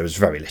otherwise there was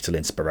very little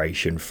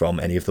inspiration from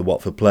any of the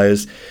Watford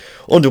players.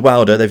 Under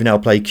Wilder, they've now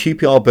played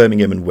QPR,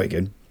 Birmingham and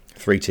Wigan.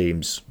 3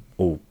 teams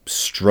all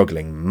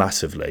struggling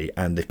massively,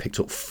 and they've picked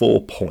up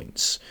 4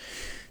 points.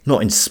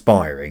 Not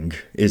inspiring,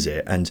 is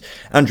it? And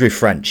Andrew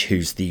French,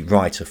 who's the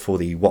writer for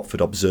the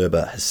Watford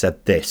Observer, has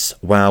said this: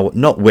 while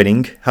not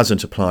winning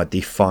hasn't applied the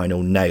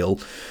final nail,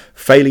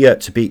 failure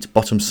to beat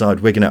bottom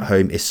side Wigan at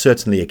home is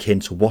certainly akin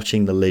to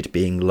watching the lid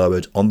being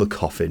lowered on the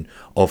coffin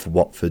of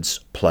Watford's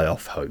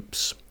playoff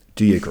hopes.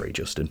 Do you agree,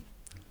 Justin?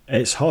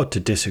 It's hard to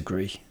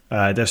disagree.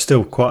 There's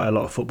still quite a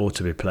lot of football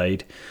to be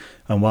played,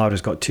 and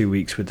Wilder's got 2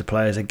 weeks with the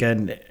players.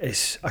 Again,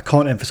 I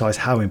can't emphasise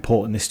how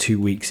important this 2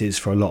 weeks is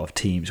for a lot of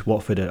teams.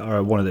 Watford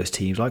are one of those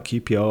teams, like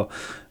QPR.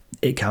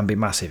 It can be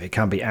massive. It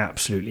can be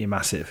absolutely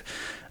massive,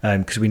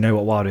 because we know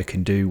what Wilder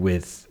can do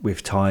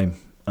with time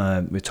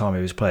of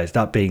his players.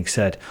 That being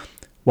said,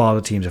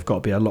 Wilder teams have got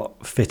to be a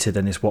lot fitter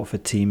than this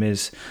Watford team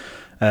is,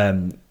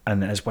 and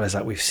as well as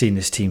that, we've seen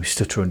this team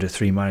stutter under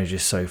 3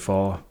 managers so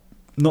far.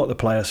 Not the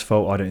players'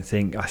 fault, I don't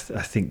think. I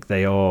think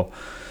they are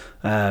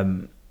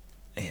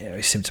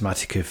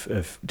symptomatic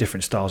of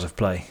different styles of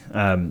play.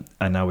 And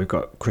now we've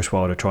got Chris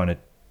Wilder trying to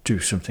do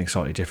something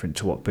slightly different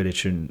to what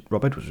Bilic and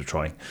Rob Edwards were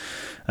trying.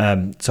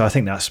 So I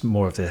think that's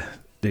more of the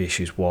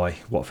issues why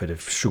Watford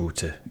have struggled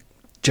to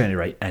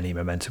generate any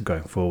momentum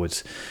going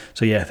forwards.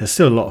 So yeah, there's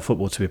still a lot of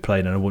football to be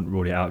played, and I wouldn't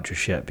rule it out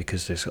just yet,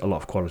 because there's a lot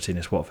of quality in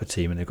this Watford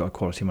team, and they've got a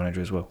quality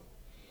manager as well.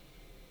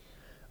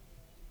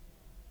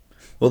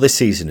 Well, this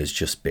season has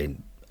just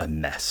been a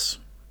mess.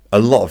 A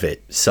lot of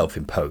it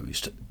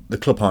self-imposed. The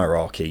club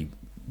hierarchy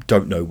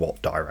don't know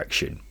what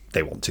direction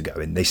they want to go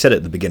in. They said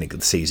at the beginning of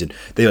the season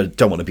they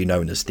don't want to be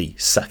known as the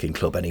second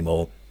club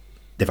anymore.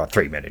 They've had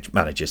 3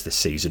 managers this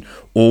season,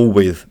 all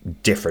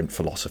with different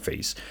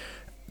philosophies.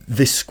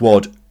 This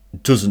squad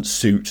doesn't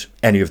suit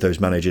any of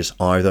those managers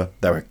either.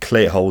 There are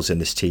clear holes in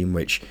this team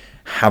which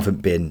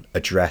haven't been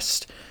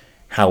addressed.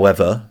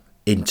 However,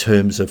 in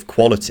terms of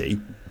quality,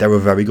 there are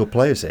very good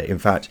players here. In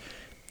fact,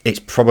 it's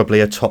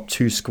probably a top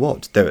 2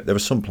 squad. There are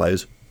some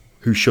players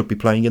who should be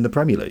playing in the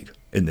Premier League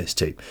in this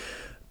team.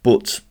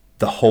 But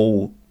the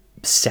whole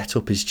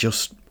setup is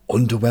just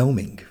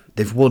underwhelming.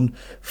 They've won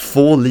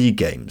 4 league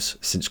games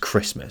since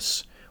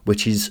Christmas,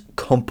 which is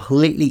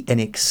completely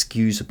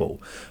inexcusable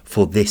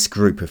for this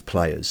group of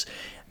players.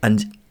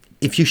 And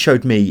if you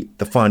showed me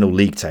the final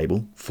league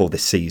table for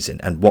this season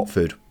and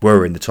Watford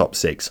were in the top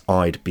 6,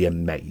 I'd be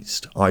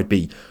amazed. I'd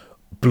be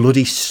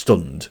bloody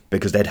stunned,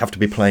 because they'd have to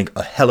be playing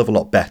a hell of a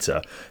lot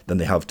better than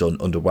they have done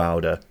under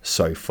Wilder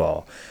so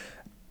far.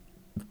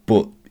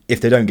 But if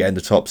they don't get in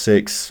the top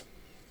 6,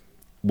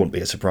 wouldn't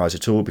be a surprise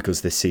at all,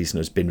 because this season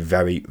has been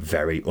very,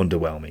 very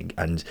underwhelming.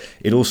 And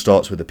it all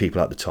starts with the people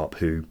at the top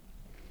who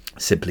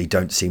simply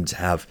don't seem to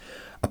have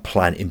a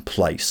plan in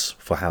place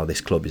for how this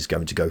club is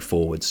going to go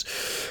forwards.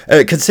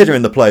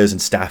 Considering the players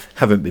and staff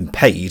haven't been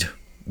paid,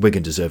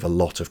 Wigan deserve a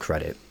lot of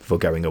credit for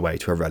going away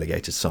to a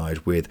relegated side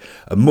with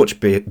a much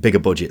bigger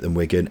budget than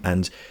Wigan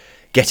and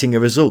getting a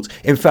result.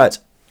 In fact,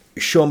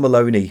 Sean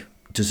Maloney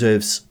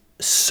deserves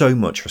so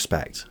much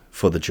respect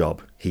for the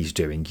job he's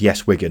doing.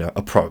 Yes, Wigan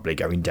are probably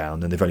going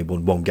down and they've only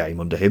won one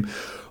game under him,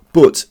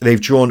 but they've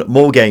drawn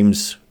more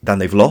games than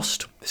they've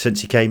lost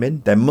since he came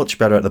in. They're much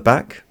better at the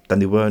back than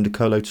they were under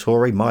Kolo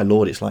Touré. My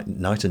lord, it's like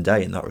night and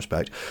day in that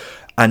respect.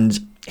 And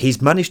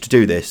he's managed to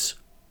do this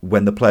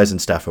when the players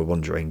and staff are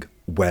wondering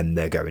when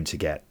they're going to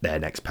get their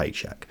next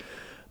paycheck.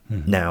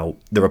 Now,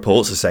 the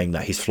reports are saying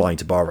that he's flying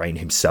to Bahrain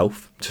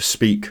himself to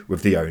speak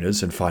with the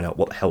owners and find out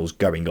what the hell's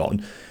going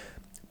on.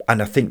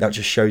 And I think that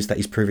just shows that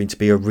he's proving to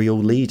be a real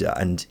leader,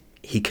 and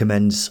he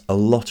commends a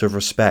lot of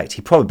respect.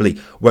 He probably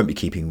won't be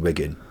keeping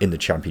Wigan in the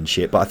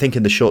Championship, but I think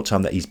in the short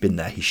time that he's been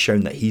there, he's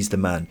shown that he's the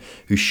man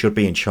who should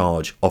be in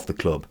charge of the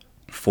club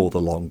for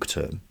the long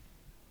term.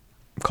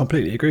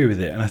 Completely agree with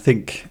it. And I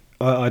think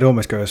I'd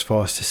almost go as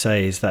far as to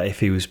say is that if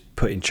he was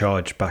put in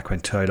charge back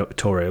when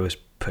Touré was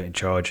put in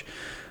charge,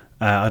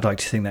 I'd like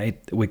to think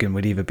that Wigan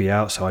would either be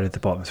outside of the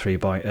bottom 3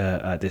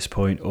 at this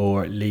point,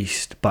 or at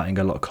least batting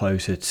a lot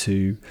closer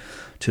to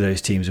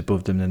those teams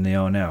above them than they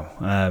are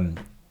now.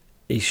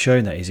 He's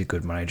shown that he's a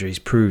good manager. He's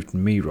proved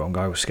me wrong.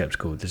 I was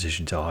sceptical of the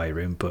decision to hire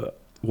him, but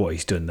what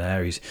he's done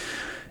there,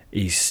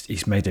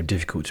 he's made them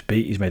difficult to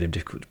beat. He's made them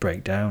difficult to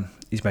break down.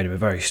 He's made them a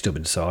very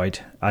stubborn side,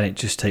 and it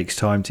just takes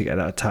time to get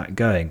that attack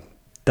going.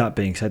 That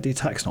being said, the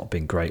attack's not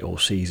been great all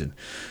season.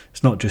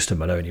 It's not just a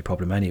Maloney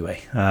problem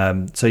anyway.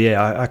 So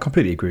yeah, I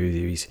completely agree with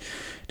you. He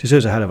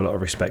deserves a hell of a lot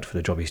of respect for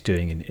the job he's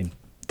doing in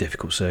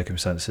difficult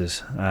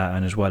circumstances,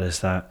 and as well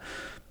as that,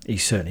 he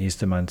certainly is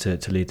the man to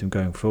lead them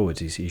going forwards.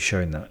 He's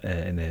shown that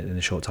in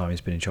the short time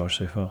he's been in charge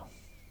so far.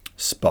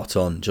 Spot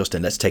on,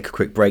 Justin. Let's take a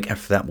quick break.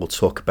 After that, we'll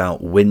talk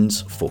about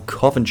wins for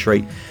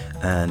Coventry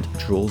and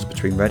draws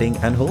between Reading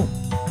and Hull.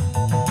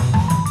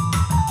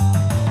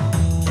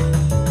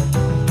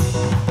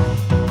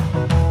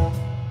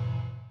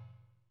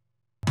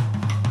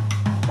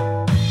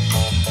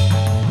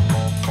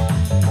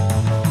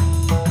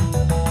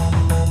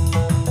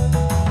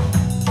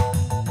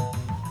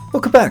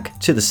 Welcome back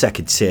to the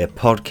Second Tier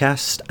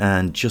podcast,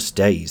 and just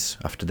days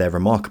after their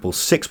remarkable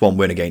 6-1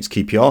 win against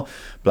QPR,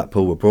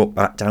 Blackpool were brought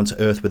back down to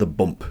earth with a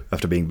bump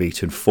after being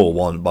beaten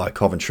 4-1 by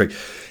Coventry.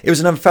 It was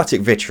an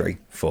emphatic victory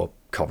for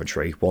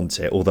Coventry, wasn't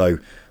it? Although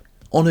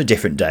on a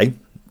different day,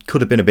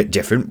 could have been a bit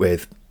different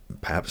with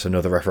perhaps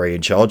another referee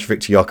in charge.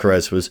 Victor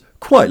Gyökeres was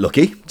quite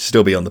lucky to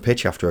still be on the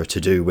pitch after a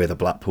to-do with a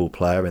Blackpool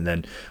player, and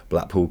then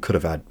Blackpool could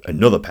have had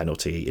another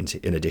penalty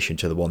in addition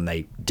to the one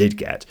they did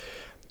get.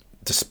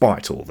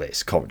 Despite all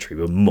this, Coventry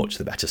were much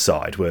the better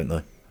side, weren't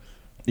they?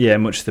 Yeah,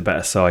 much the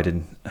better side,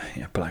 and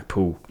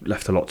Blackpool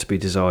left a lot to be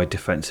desired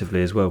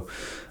defensively as well.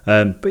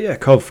 But yeah,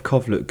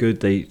 Cov looked good.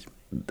 They're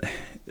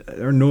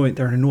annoying.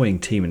 They're an annoying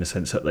team in the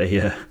sense that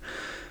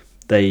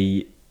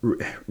they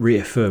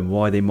reaffirm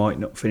why they might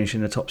not finish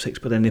in the top 6,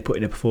 but then they put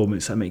in a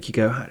performance that make you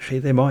go, actually,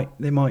 they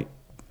might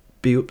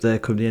be up there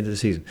come the end of the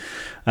season.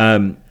 I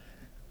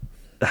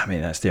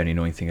mean, that's the only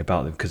annoying thing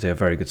about them, because they're a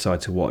very good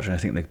side to watch. And I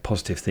think the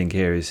positive thing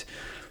here is,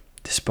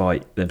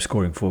 despite them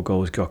scoring 4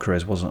 goals,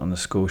 Gyökeres wasn't on the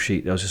score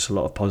sheet. There was just a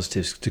lot of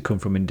positives to come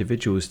from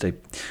individuals. They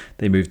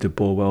moved the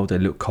ball well. They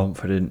look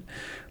confident.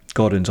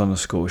 Gordon's on the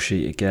score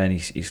sheet again.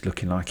 He's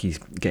looking like he's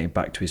getting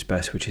back to his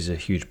best, which is a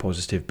huge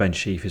positive. Ben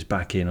Sheaf is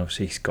back in.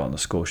 Obviously, he's got on the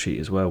score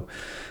sheet as well.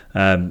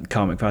 Carl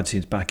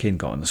McFadden's back in,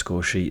 got on the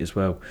score sheet as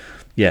well.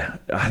 Yeah,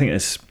 I think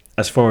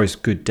as far as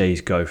good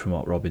days go from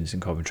Mark Robins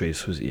and Coventry,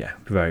 this was a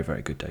very,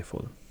 very good day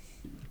for them.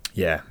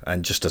 Yeah,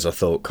 and just as I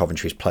thought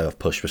Coventry's playoff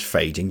push was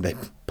fading, they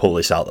pull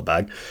this out the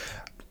bag.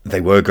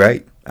 They were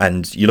great.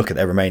 And you look at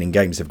their remaining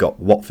games, they've got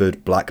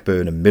Watford,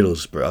 Blackburn and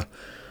Middlesbrough.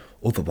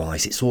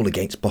 Otherwise, it's all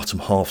against bottom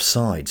half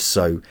sides,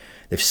 so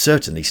they've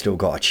certainly still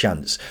got a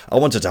chance. I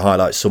wanted to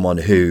highlight someone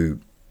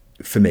who,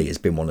 for me, has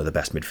been one of the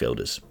best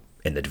midfielders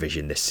in the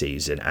division this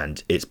season,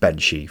 and it's Ben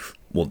Sheaf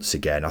once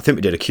again. I think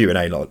we did a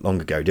Q&A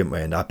long ago, didn't we?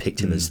 And I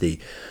picked him as the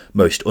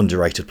most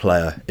underrated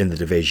player in the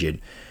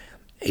division.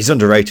 He's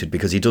underrated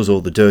because he does all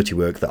the dirty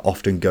work that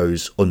often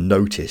goes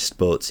unnoticed,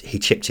 but he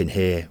chipped in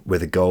here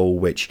with a goal,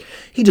 which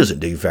he doesn't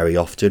do very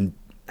often.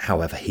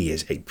 However, he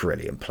is a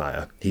brilliant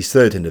player. He's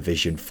third in the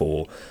division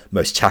for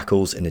most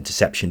tackles and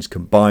interceptions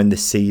combined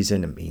this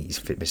season. I mean,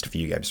 he's missed a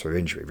few games through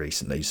injury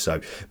recently,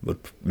 so would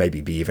maybe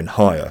be even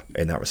higher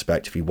in that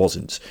respect if he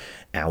wasn't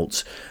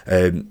out.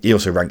 He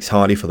also ranks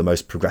highly for the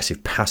most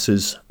progressive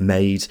passes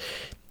made.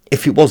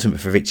 if it wasn't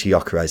for Victor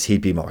Gyökeres,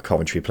 he'd be my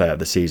Coventry player of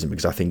the season,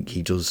 because I think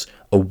he does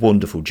a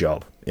wonderful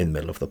job in the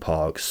middle of the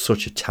park.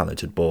 Such a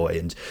talented boy,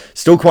 and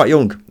still quite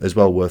young as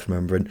well, worth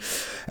remembering.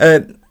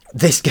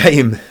 This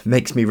game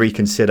makes me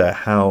reconsider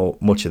how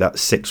much of that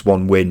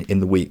 6-1 win in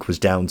the week was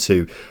down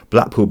to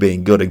Blackpool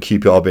being good and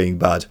QPR being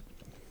bad.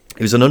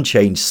 It was an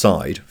unchanged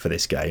side for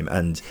this game,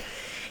 and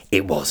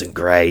it wasn't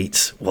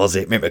great, was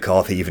it? Mick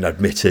McCarthy even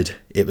admitted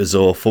it was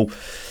awful.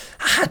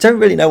 I don't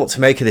really know what to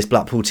make of this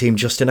Blackpool team,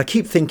 Justin. I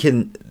keep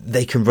thinking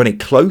they can run it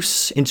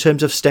close in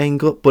terms of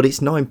staying up, but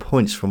it's 9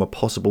 points from a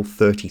possible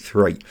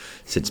 33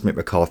 since Mick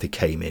McCarthy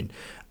came in.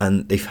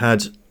 And they've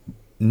had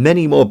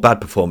many more bad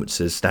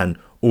performances than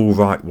all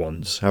right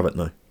ones, haven't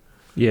they?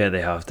 Yeah,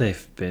 they have.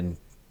 They've been,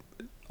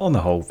 on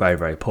the whole, very,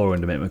 very poor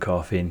under Mick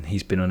McCarthy, and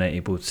he's been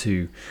unable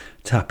to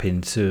tap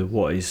into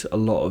what is a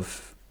lot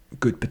of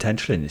good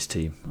potential in this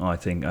team. I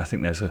think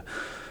there's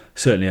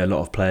certainly a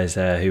lot of players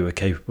there who are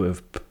capable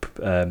of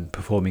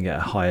performing at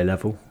a higher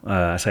level.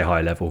 I say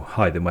higher level,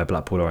 higher than where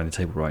Blackpool are on the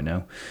table right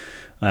now.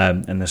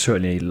 And there's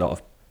certainly a lot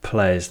of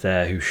players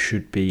there who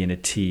should be in a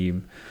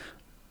team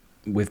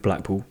with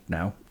Blackpool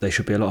now. They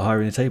should be a lot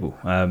higher in the table,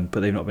 but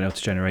they've not been able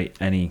to generate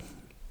any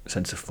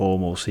sense of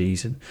form all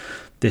season.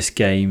 This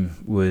game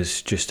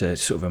was just a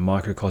sort of a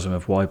microcosm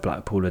of why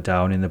Blackpool are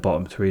down in the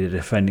bottom three. The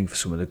defending for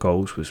some of the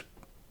goals was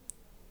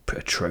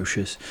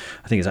atrocious.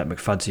 I think it's that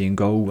McFadzean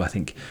goal. I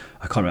can't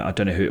remember. I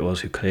don't know who it was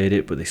who cleared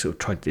it, but they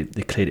sort of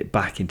they cleared it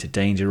back into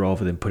danger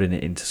rather than putting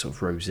it into sort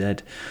of row Z.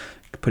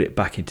 Put it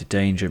back into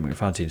danger.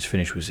 McFadzean's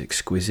finish was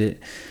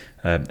exquisite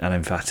and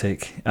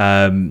emphatic.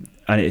 And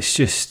it's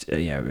just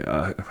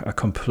a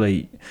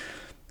complete.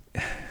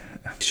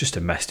 It's just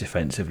a mess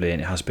defensively,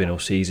 and it has been all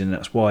season.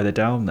 That's why they're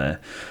down there.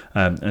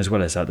 And as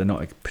well as that, they're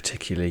not a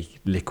particularly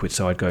liquid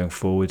side going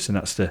forwards, and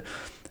that's the.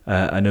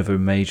 Another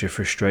major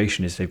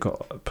frustration is they've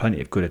got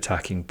plenty of good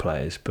attacking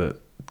players, but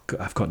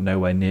I've got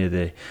nowhere near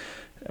the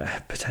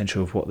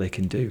potential of what they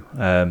can do.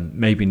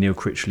 Maybe Neil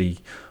Critchley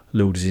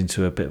lured us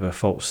into a bit of a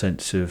false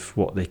sense of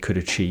what they could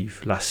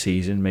achieve last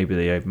season. Maybe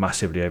they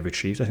massively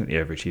overachieved. I think they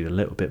overachieved a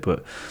little bit,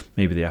 but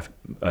maybe they have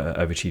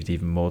overachieved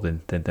even more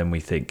than we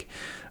think.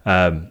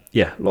 A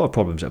lot of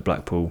problems at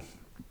Blackpool,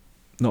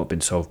 not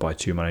been solved by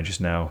two managers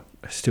now.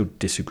 I still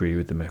disagree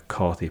with the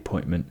McCarthy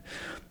appointment.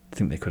 I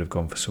think they could have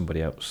gone for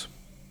somebody else.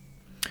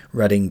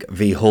 Reading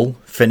v Hull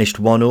finished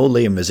 1-1.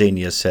 Liam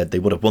Mazzini said they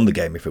would have won the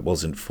game if it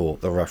wasn't for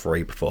the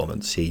referee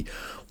performance. He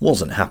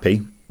wasn't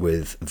happy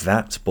with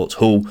that, but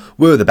Hull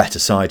were the better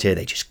side here.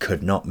 They just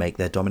could not make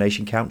their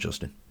domination count,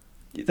 Justin.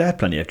 They had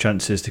plenty of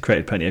chances. They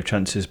created plenty of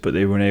chances, but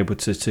they were unable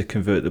to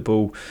convert the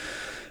ball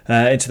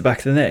into the back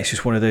of the net. It's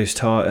just one of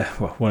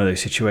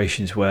those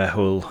situations where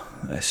Hull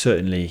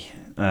certainly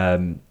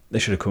they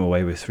should have come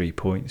away with 3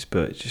 points,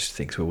 but just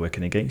things were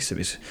working against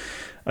them.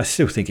 I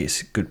still think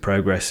it's good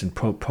progress and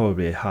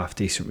probably a half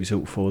decent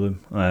result for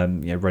them.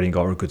 Reading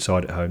are a good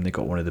side at home. They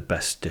got one of the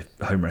best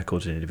home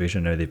records in the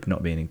division. I know they've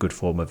not been in good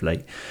form of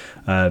late,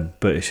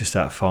 but it's just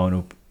that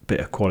final bit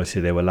of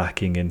quality they were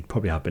lacking, and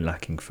probably have been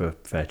lacking for a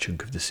fair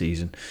chunk of the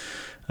season.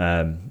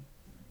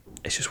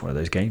 It's just one of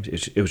those games.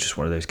 It was just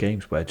one of those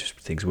games where just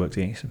things worked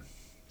against them.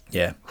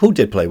 Yeah, Hull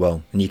did play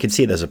well, and you can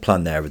see there's a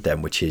plan there with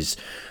them, which is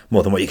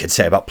more than what you could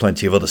say about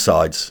plenty of other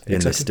sides in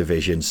this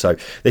division. So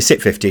they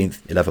sit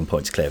 15th, 11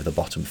 points clear of the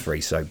bottom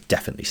three, so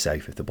definitely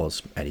safe if there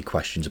was any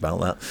questions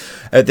about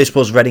that. This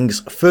was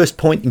Reading's first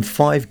point in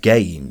 5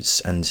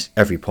 games, and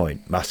every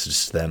point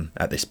matters to them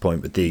at this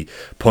point, with the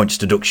points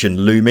deduction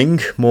looming.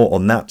 More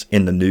on that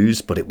in the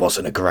news, but it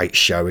wasn't a great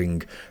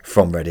showing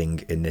from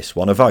Reading in this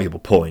one. A valuable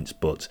point,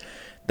 but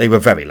they were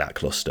very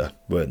lacklustre,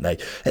 weren't they?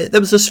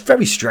 There was a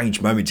very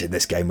strange moment in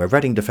this game where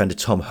Reading defender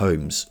Tom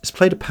Holmes has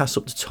played a pass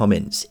up to Tom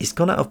Ince. It's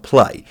gone out of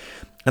play,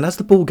 and as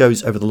the ball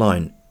goes over the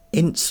line,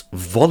 Ince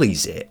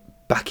volleys it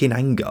back in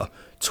anger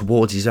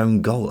towards his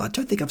own goal. I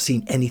don't think I've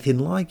seen anything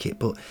like it,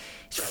 but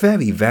it's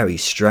very, very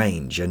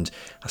strange, and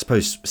I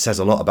suppose says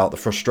a lot about the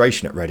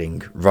frustration at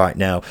Reading right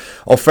now.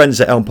 Our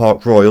friends at Elm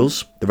Park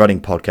Royals, the Reading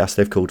podcast,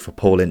 they've called for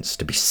Paul Ince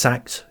to be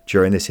sacked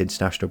during this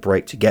international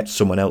break to get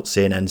someone else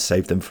in and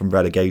save them from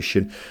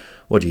relegation.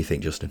 What do you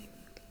think, Justin?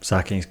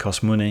 Sackings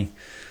cost money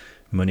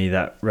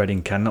that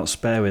Reading cannot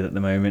spare with at the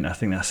moment. I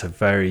think that's a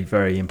very,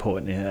 very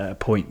important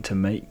point to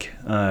make.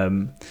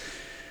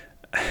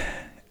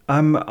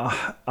 I'm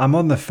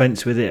on the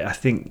fence with it. I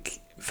think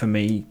for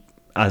me,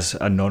 as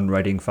a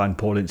non-Reading fan,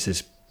 Paul Ince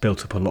has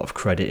built up a lot of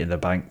credit in the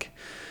bank.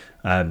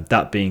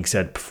 That being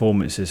said,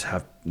 performances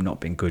have not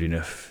been good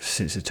enough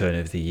since the turn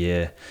of the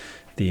year.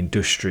 The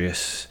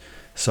industrious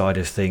side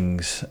of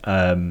things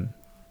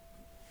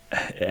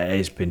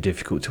it's been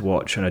difficult to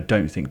watch, and I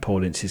don't think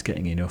Paul Ince is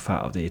getting enough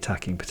out of the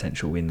attacking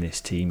potential in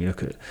this team. You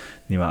look at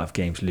the amount of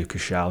games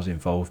Lucas Shaw's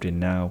involved in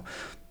now.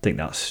 I think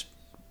that's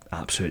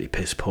absolutely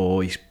piss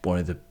poor. He's one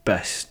of the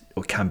best,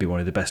 or can be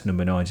one of the best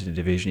number 9s in the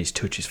division. His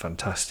touch is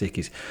fantastic.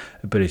 His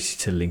ability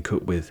to link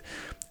up with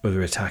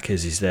other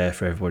attackers is there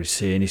for everybody to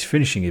see, and his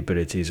finishing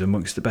ability is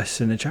amongst the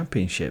best in the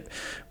Championship.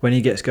 When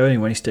he gets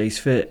going, when he stays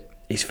fit,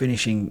 his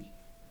finishing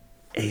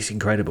is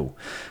incredible.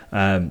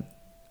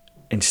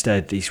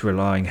 instead he's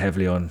relying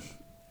heavily on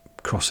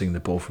crossing the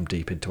ball from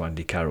deep into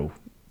Andy Carroll.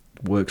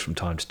 Works from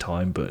time to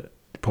time, but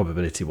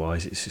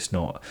probability-wise, it's just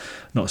not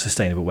a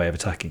sustainable way of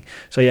attacking.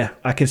 So yeah,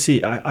 I can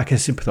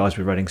sympathise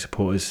with Reading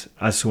supporters.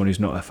 As someone who's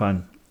not a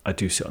fan, I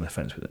do sit on the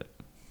fence with it.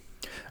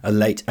 A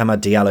late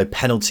Amad Diallo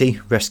penalty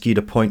rescued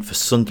a point for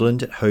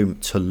Sunderland at home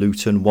to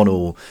Luton.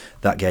 1-1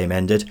 that game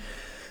ended.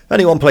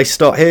 Only one place to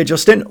start here,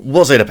 Justin.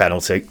 Was it a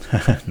penalty?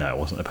 No, it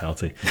wasn't a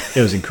penalty.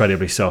 It was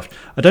incredibly soft.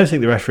 I don't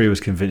think the referee was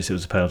convinced it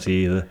was a penalty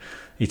either.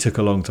 He took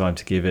a long time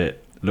to give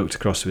it, looked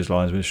across to his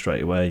linesman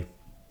straight away,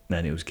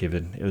 then it was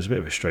given. It was a bit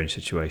of a strange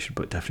situation,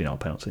 but definitely not a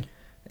penalty.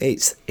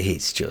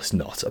 It's just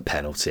not a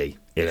penalty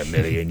in a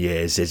million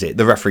years, is it?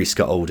 The referee,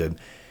 Scott Oldham,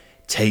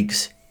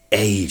 takes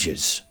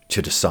ages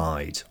to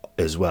decide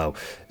as well.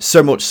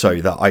 So much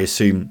so that I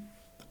assume,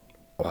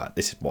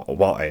 this is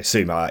what I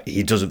assume,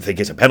 he doesn't think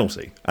it's a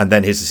penalty. And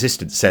then his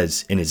assistant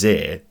says in his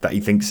ear that he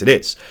thinks it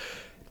is.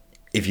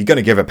 If you're going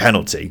to give a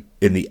penalty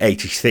in the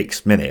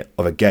 86th minute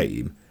of a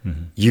game,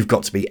 you've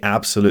got to be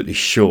absolutely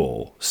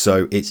sure.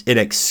 So it's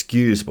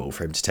inexcusable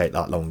for him to take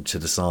that long to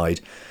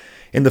decide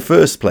in the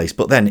first place.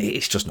 But then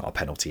it's just not a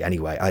penalty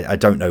anyway. I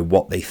don't know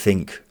what they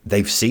think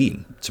they've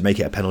seen to make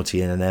it a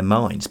penalty in their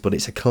minds, but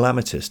it's a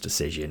calamitous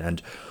decision.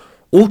 And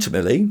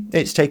ultimately,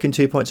 it's taken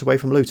 2 points away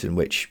from Luton,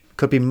 which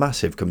could be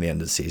massive come the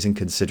end of the season,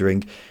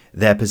 considering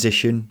their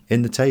position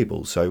in the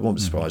table. So it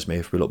won't surprise me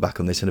if we look back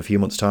on this in a few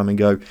months' time and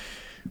go,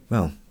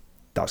 well,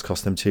 that's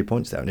cost them 2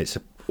 points there, and it's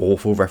an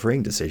awful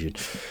refereeing decision.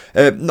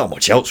 Not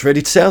much else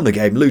really to say on the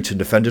game. Luton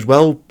defended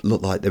well,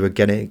 looked like they were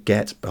going to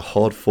get a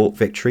hard-fought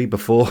victory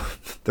before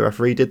the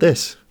referee did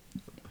this.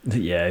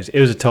 Yeah, it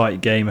was a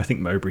tight game. I think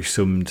Mowbray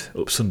summed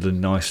up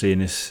Sunderland nicely in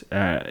this.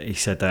 He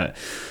said that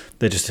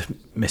they're just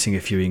missing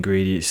a few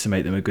ingredients to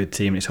make them a good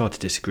team. It's hard to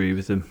disagree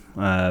with them.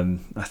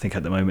 I think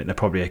at the moment they're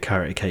probably a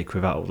carrot cake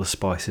without all the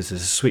spices.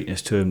 There's a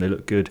sweetness to them. They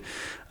look good,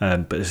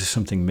 but there's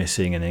something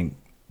missing. And then,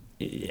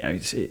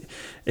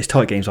 it's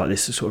tight games like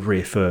this that sort of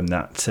reaffirm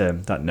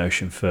that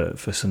notion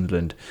for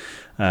Sunderland.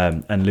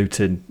 And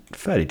Luton,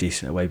 fairly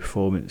decent away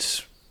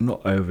performance.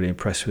 Not overly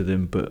impressed with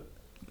them, but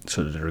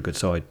Sunderland are a good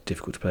side,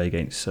 difficult to play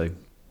against. So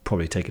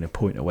probably taking a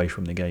point away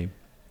from the game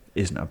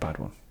isn't a bad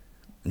one.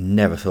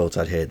 Never thought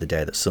I'd hear the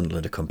day that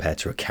Sunderland are compared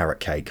to a carrot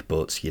cake,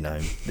 but,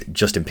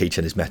 Justin Peach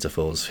and his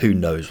metaphors, who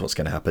knows what's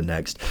going to happen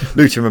next.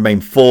 Luton remain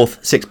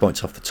 4th, 6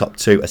 points off the top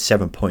 2, a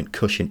 7-point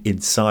cushion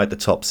inside the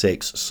top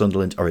 6.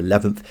 Sunderland are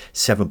 11th,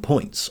 7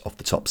 points off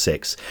the top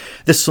 6.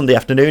 This Sunday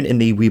afternoon in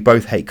the We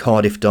Both Hate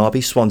Cardiff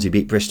derby, Swansea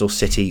beat Bristol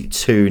City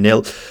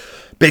 2-0.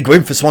 Big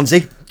win for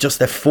Swansea, just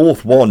their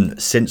 4th one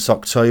since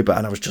October,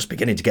 and I was just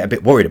beginning to get a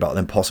bit worried about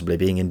them possibly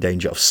being in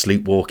danger of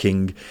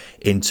sleepwalking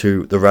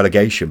into the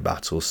relegation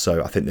battle.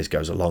 So I think this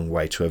goes a long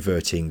way to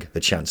averting the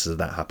chances of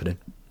that happening.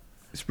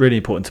 It's really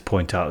important to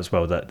point out as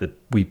well that the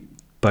We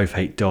Both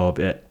Hate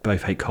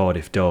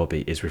Cardiff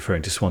derby is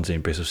referring to Swansea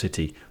and Bristol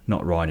City,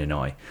 not Ryan and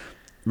I.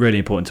 Really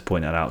important to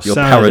point that out.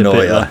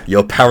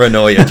 Your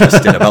paranoia,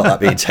 Justin, about that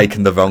being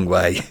taken the wrong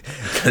way.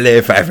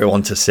 Clear for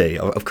everyone to see.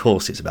 Of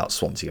course, it's about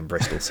Swansea and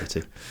Bristol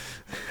City.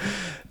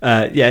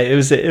 It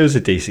was a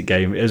decent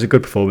game. It was a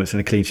good performance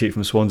and a clean sheet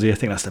from Swansea. I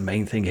think that's the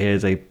main thing here.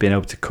 They've been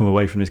able to come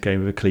away from this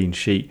game with a clean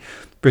sheet.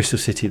 Bristol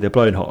City, they're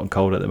blowing hot and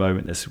cold at the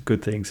moment. There's some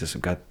good things. There's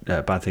some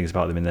bad things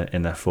about them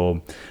in their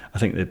form. I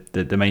think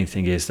the main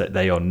thing is that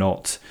they are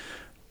not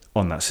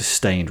on that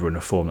sustained run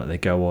of form that they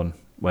go on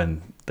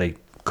when they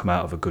come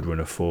out of a good run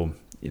of form.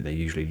 They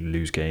usually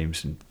lose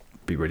games and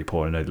be really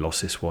poor. I know they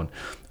lost this one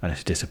and it's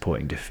a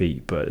disappointing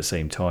defeat, but at the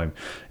same time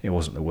it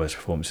wasn't the worst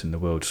performance in the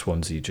world.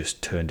 Swansea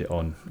just turned it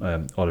on.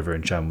 Oliver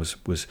and Chan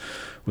was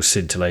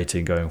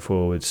scintillating going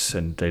forwards,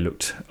 and they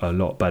looked a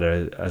lot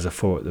better as a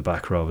 4 at the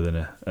back rather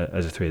than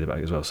as a 3 at the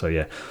back as well. So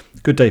yeah,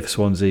 good day for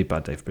Swansea,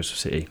 bad day for Bristol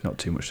City. Not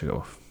too much to go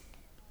off.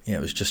 Yeah, I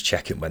was just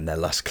checking when their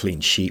last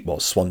clean sheet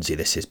was. Swansea,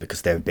 this is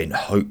because they've been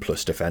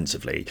hopeless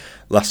defensively.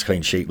 Last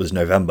clean sheet was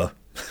November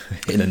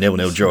in a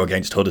 0-0 draw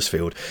against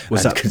Huddersfield.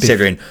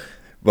 Considering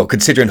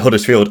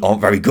Huddersfield aren't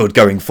very good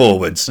going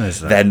forwards,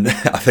 then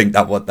I think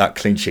that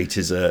clean sheet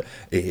is a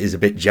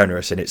bit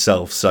generous in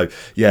itself. So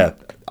yeah,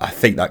 I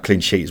think that clean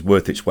sheet is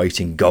worth its weight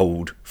in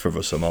gold for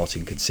Russell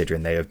Martin,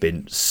 considering they have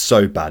been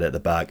so bad at the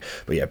back.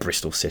 But yeah,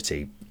 Bristol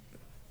City,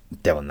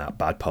 they're on that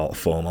bad part of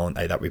form, aren't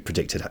they, that we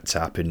predicted had to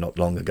happen not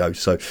long ago.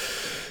 So,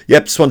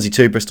 yep, Swansea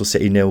 2, Bristol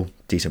City 0.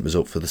 Decent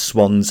result for the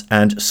Swans.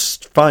 And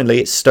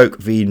finally, it's Stoke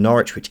v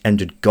Norwich, which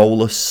ended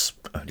goalless.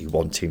 Only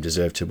one team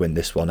deserved to win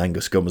this one.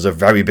 Angus Gunn was a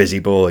very busy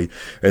boy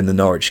in the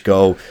Norwich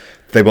goal.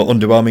 They were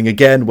underwhelming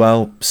again,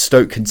 while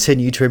Stoke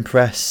continued to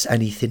impress.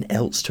 Anything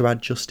else to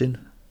add,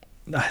 Justin?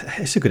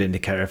 It's a good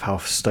indicator of how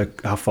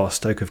far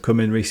Stoke have come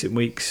in recent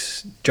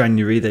weeks.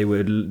 January they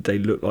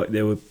looked like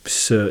they were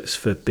certs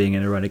for being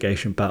in a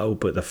relegation battle,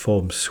 but the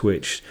form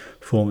switched.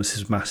 Performance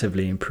has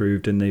massively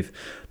improved, and they've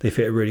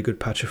hit a really good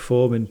patch of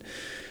form.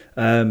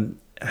 And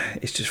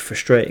it's just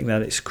frustrating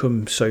that it's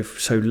come so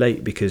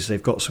late, because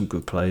they've got some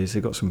good players,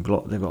 they've got a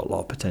lot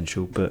of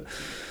potential, but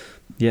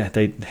yeah,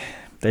 they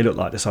look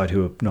like the side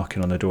who are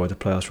knocking on the door of the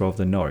playoffs rather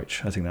than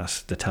Norwich. I think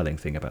that's the telling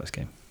thing about this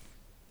game.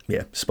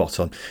 Yeah, spot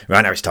on.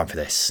 Right, now it's time for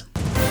this.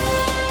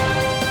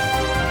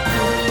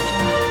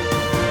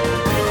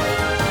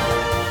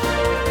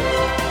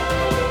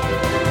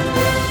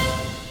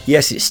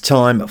 Yes, it's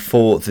time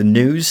for the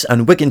news,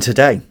 and Wigan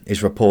Today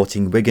is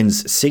reporting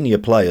Wigan's senior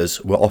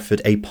players were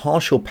offered a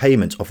partial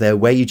payment of their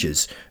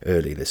wages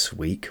early this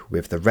week,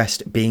 with the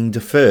rest being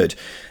deferred.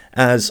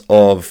 As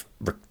of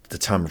the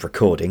time of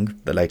recording,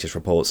 the latest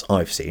reports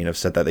I've seen have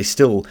said that they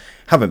still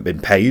haven't been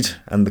paid,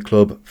 and the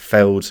club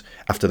failed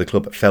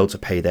to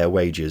pay their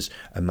wages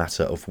a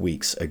matter of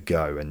weeks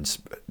ago. And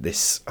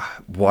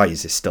why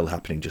is this still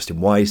happening,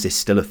 Justin? Why is this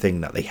still a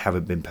thing that they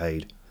haven't been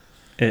paid?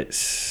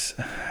 It's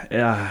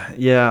it's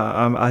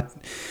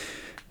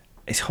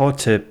hard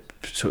to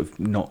sort of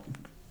not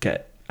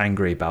get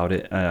angry about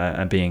it,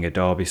 and being a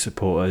Derby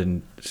supporter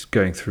and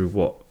going through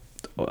what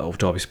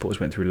Derby supporters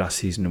went through last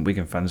season and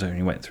Wigan fans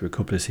only went through a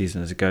couple of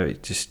seasons ago.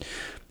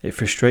 It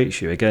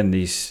frustrates you. Again,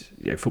 these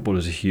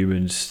footballers are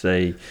humans.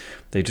 They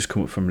just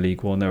come up from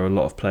League One. There are a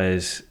lot of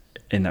players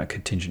in that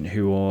contingent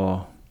who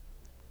are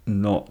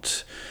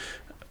not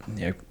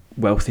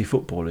wealthy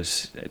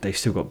footballers. They've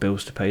still got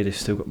bills to pay, they've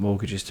still got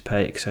mortgages to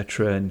pay,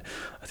 etc. And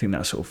I think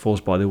that sort of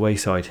falls by the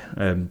wayside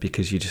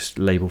because you just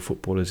label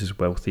footballers as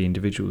wealthy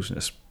individuals, and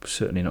that's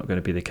certainly not going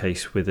to be the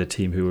case with a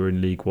team who were in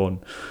League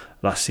One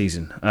last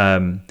season.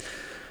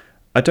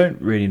 I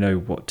don't really know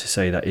what to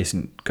say that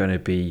isn't going to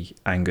be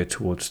anger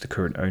towards the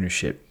current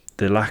ownership.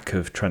 The lack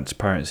of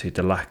transparency,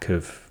 the lack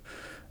of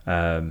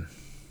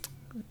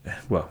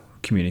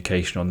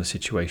communication on the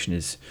situation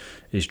is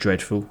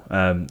dreadful,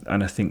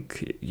 and I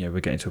think we're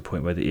getting to a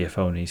point where the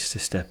EFL needs to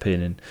step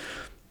in and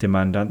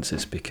demand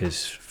answers,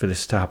 because for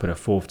this to happen a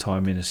fourth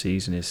time in a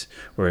season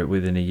or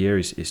within a year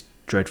is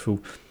dreadful,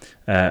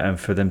 and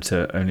for them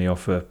to only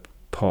offer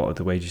part of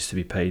the wages to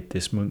be paid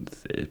this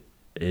month, it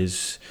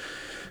is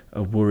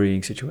a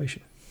worrying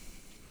situation.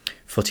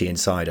 Footy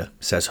Insider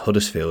says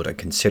Huddersfield are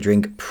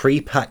considering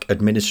pre-pack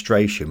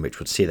administration, which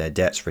would see their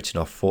debts written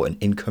off for an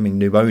incoming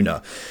new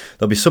owner.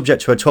 They'll be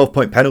subject to a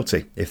 12-point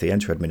penalty if they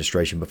enter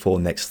administration before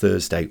next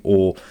Thursday,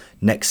 or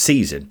next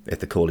season if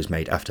the call is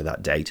made after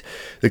that date.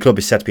 The club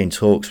is said to be in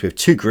talks with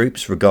two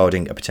groups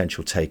regarding a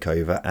potential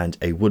takeover, and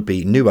a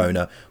would-be new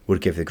owner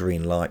would give the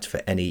green light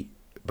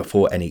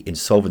before any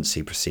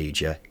insolvency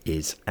procedure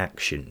is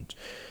actioned.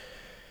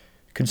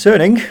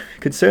 Concerning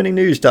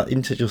news,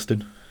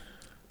 Justin.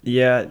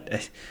 Yeah,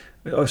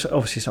 obviously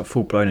it's not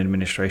full-blown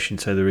administration,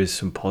 so there is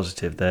some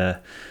positive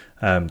there.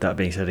 That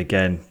being said,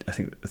 again, I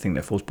think the thing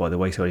that falls by the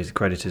wayside is the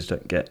creditors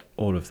don't get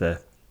all of their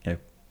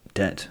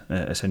debt,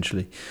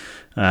 essentially,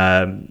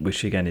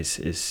 which again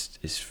is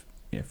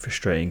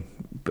frustrating.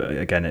 But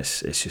again,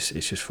 it's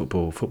just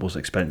football. Football's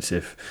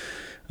expensive,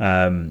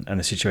 and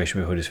the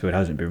situation with Huddersfield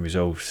hasn't been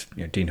resolved.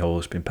 Dean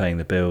Hall's been paying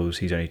the bills.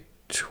 He's only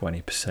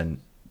 20%.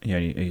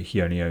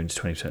 He only owns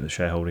 20% of the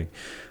shareholding.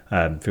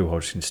 Phil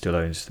Hodgson still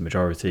owns the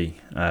majority,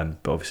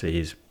 but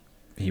obviously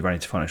he ran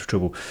into financial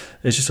trouble.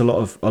 There's just a lot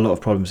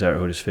of problems there at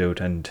Huddersfield,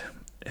 and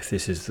if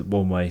this is the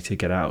one way to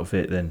get out of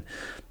it, then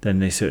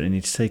they certainly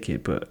need to take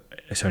it. But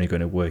it's only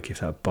going to work if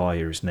that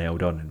buyer is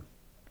nailed on, and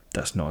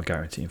that's not a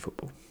guarantee in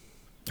football.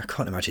 I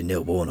can't imagine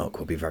Neil Warnock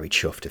will be very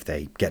chuffed if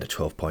they get a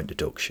 12-point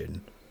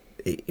deduction.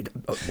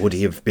 Would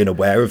he have been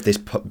aware of this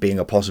being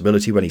a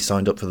possibility when he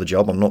signed up for the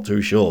job? I'm not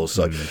too sure.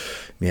 So,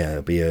 yeah,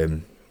 it'll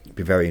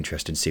be very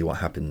interesting to see what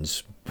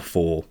happens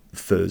before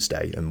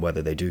Thursday and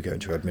whether they do go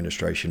into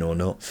administration or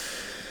not.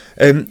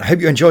 I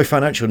hope you enjoy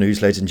financial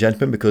news, ladies and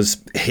gentlemen,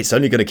 because it's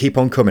only going to keep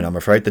on coming, I'm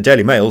afraid. The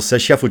Daily Mail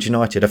says Sheffield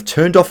United have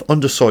turned off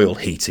undersoil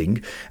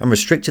heating and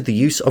restricted the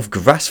use of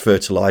grass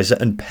fertiliser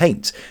and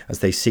paint as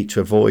they seek to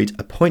avoid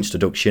a points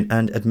deduction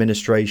and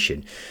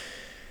administration.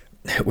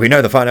 We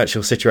know the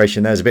financial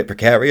situation there is a bit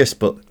precarious,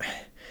 but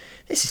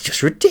this is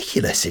just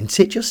ridiculous, isn't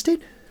it,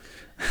 Justin?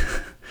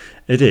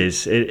 It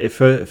is.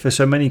 For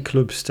so many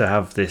clubs to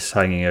have this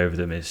hanging over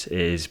them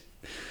is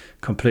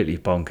completely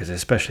bonkers,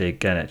 especially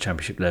again at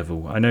Championship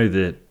level. I know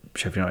the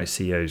Sheffield United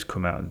CEO's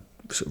come out and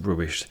sort of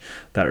rubbished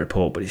that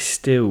report, but it's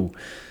still,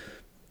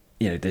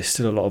 there's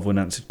still a lot of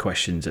unanswered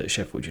questions at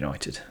Sheffield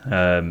United.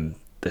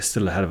 There's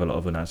still a hell of a lot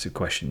of unanswered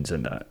questions,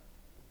 and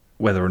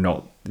whether or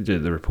not the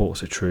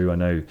reports are true, I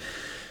know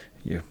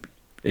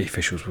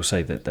officials will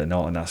say that they're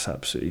not, and that's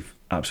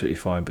absolutely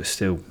fine. But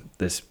still,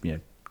 there's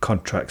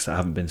contracts that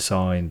haven't been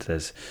signed.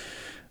 There's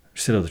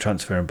still the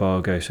transfer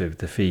embargo, so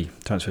the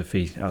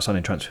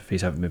outstanding transfer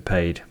fees haven't been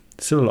paid.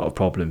 Still a lot of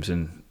problems,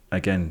 and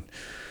again,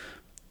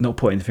 not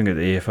pointing the finger at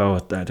the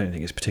EFL. I don't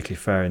think it's particularly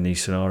fair in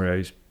these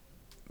scenarios.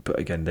 But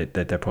again,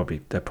 they're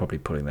probably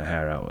pulling their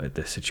hair out at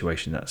the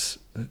situation that's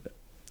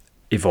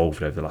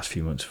evolved over the last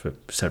few months for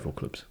several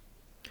clubs.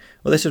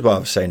 Well, this is what I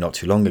was saying not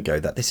too long ago,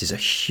 that this is a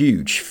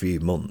huge few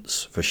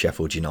months for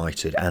Sheffield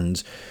United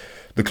and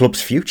the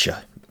club's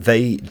future.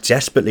 They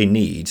desperately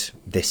need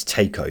this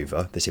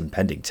takeover, this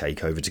impending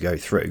takeover, to go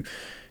through.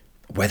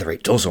 Whether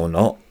it does or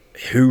not,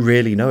 who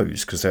really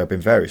knows? Because there have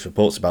been various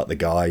reports about the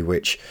guy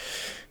which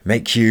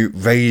make you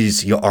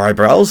raise your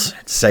eyebrows,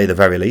 to say the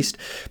very least.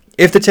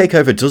 If the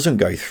takeover doesn't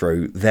go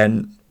through,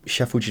 then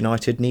Sheffield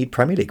United need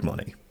Premier League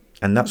money.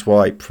 And that's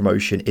why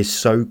promotion is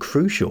so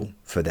crucial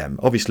for them.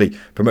 Obviously,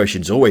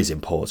 promotion's always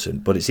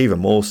important, but it's even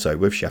more so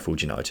with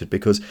Sheffield United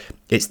because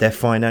it's their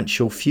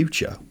financial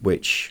future,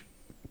 which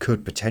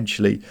could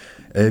potentially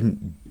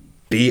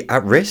be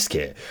at risk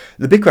here.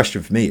 The big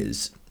question for me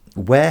is,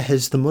 where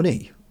has the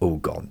money all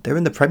gone? They're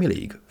in the Premier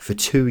League for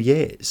 2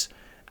 years.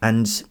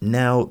 And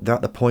now they're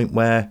at the point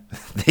where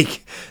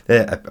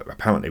they're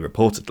apparently,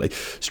 reportedly,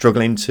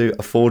 struggling to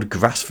afford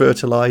grass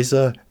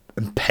fertiliser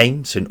and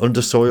paint and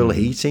undersoil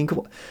heating.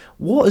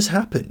 What has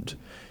happened?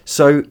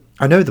 So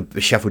I know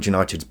the Sheffield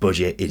United's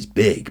budget is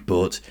big,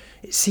 but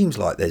it seems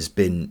like there's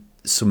been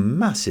some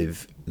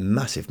massive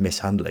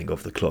mishandling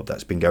of the club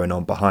that's been going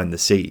on behind the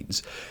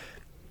scenes.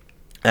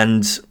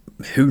 And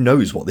who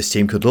knows what this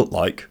team could look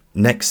like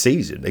next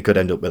season. They could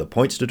end up with a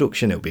points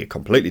deduction. It'll be a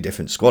completely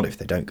different squad if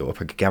they don't go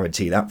up. I can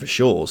guarantee that for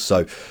sure.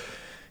 So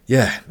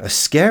yeah, a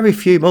scary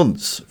few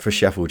months for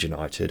Sheffield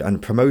United,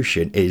 and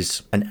promotion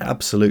is an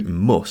absolute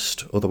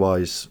must.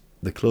 Otherwise,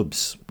 the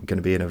club's going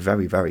to be in a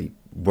very, very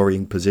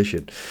worrying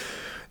position.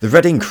 The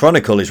Reading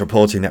Chronicle is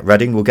reporting that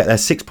Reading will get their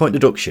 6-point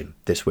deduction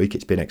this week.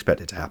 It's been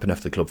expected to happen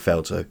after the club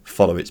failed to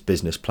follow its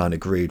business plan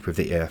agreed with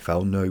the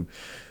EFL. No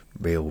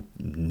real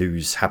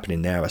news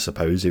happening there, I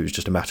suppose. It was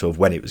just a matter of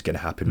when it was going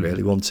to happen,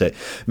 really, wasn't it?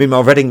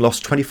 Meanwhile, Reading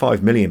lost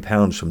 £25 million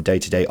from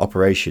day-to-day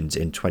operations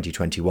in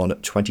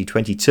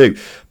 2021-2022.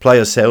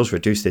 Player sales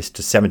reduced this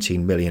to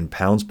 £17 million,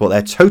 but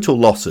their total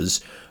losses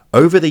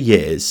over the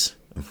years,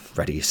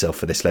 ready yourself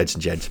for this, ladies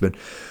and gentlemen,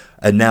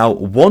 are now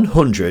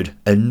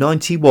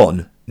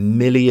 £191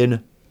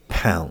 million,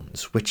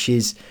 which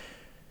is,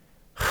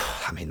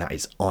 I mean, that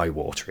is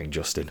eye-watering,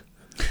 Justin.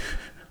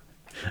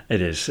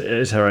 It is. It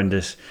is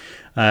horrendous.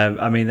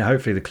 I mean,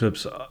 hopefully the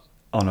club's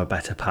on a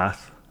better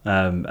path.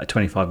 A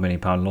 £25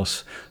 million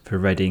loss for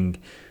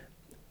Reading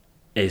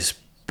is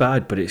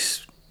bad, but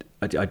it's.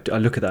 I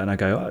look at that and I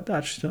go, oh,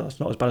 actually, that's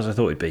not as bad as I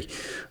thought it'd be.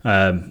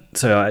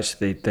 So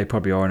actually, they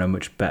probably are on a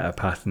much better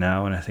path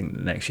now, and I think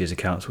that next year's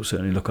accounts will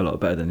certainly look a lot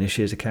better than this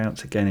year's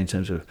accounts. Again, in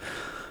terms of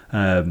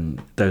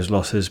those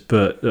losses,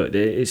 but look,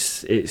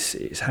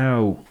 it's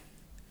how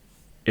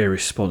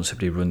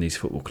irresponsibly run these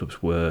football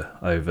clubs were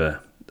over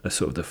a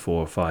sort of the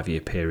 4 or 5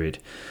 year period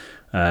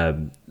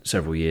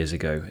several years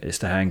ago. It's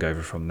the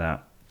hangover from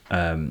that,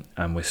 and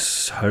we're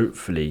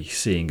hopefully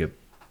seeing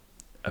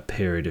a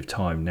period of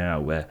time now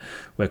where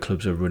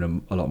clubs are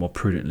run a lot more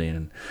prudently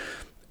and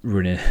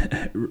run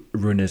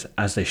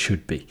as they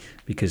should be,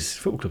 because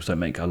football clubs don't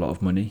make a lot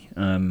of money,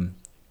 and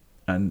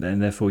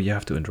therefore you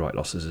have to underwrite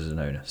losses as an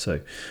owner. So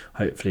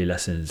hopefully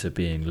lessons are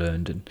being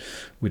learned and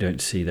we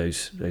don't see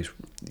those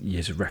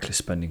years of reckless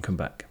spending come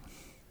back.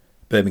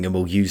 Birmingham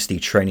will use the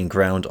training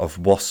ground of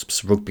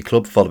Wasps Rugby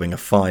Club following a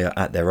fire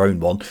at their own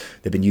one.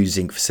 They've been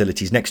using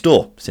facilities next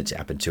door since it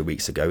happened 2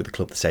 weeks ago. The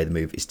club say the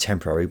move is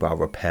temporary while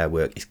repair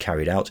work is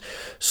carried out.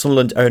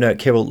 Sunderland owner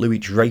Kirill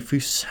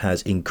Louis-Dreyfus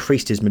has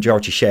increased his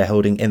majority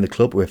shareholding in the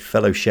club, with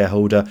fellow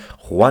shareholder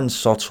Juan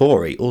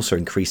Sartori also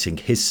increasing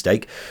his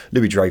stake.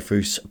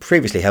 Louis-Dreyfus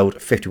previously held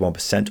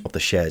 51% of the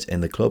shares in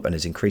the club and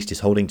has increased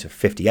his holding to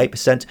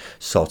 58%.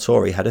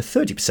 Sartori had a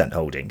 30%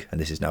 holding, and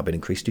this has now been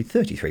increased to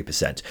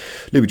 33%.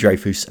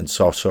 Louis-Dreyfus and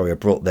Sartori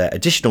brought their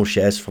additional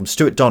shares from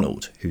Stuart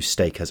Donald, whose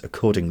stake has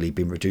accordingly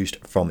been reduced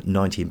from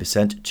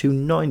 19% to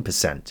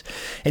 9%.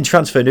 In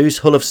transfer news,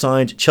 Hull have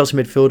signed Chelsea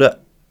midfielder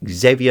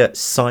Xavier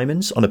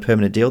Simons on a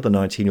permanent deal. The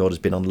 19-year-old has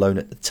been on loan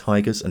at the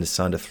Tigers and has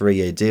signed a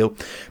 3-year deal.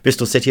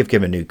 Bristol City have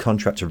given a new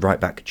contract to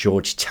right-back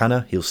George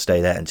Tanner. He'll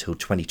stay there until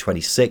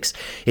 2026.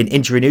 In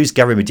injury news,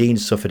 Gary Medine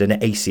suffered an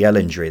ACL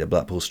injury. The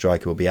Blackpool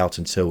striker will be out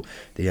until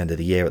the end of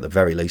the year at the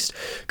very least.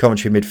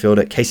 Coventry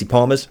midfielder Casey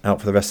Palmer's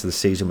out for the rest of the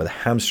season with a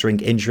hamstring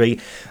injury.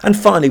 And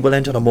finally, we'll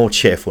end on a more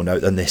cheerful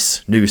note than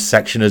this news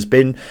section has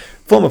been.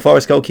 Former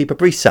Forest goalkeeper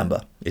Brice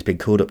Samba has been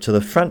called up to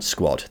the France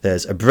squad.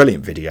 There's a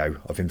brilliant video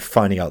of him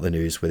finding out the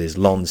news with his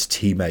Lens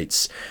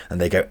teammates, and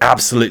they go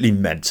absolutely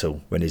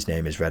mental when his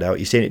name is read out.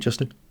 You seen it,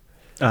 Justin?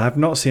 I have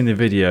not seen the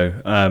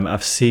video.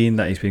 I've seen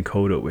that he's been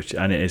called up,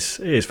 and it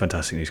is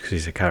fantastic news because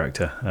he's a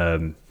character.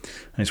 And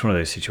it's one of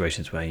those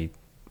situations where you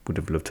would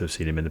have loved to have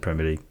seen him in the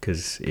Premier League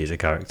because he's a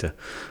character.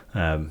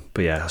 But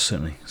yeah, I'll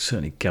certainly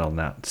get on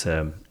that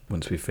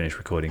once we finish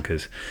recording,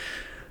 because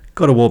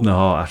got to warm the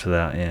heart after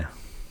that.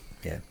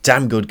 Yeah,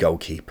 damn good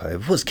goalkeeper.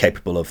 Was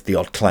capable of the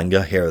odd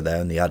clanger here or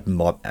there and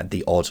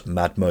the odd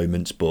mad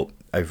moments, but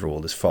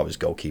overall, as far as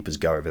goalkeepers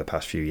go over the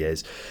past few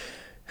years,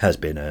 has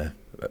been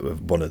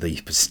one of the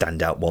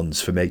standout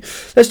ones for me.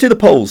 Let's do the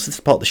polls. This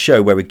is part of the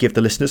show where we give the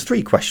listeners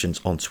 3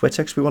 questions on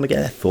Twitter because we want to get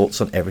their thoughts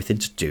on everything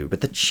to do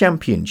with the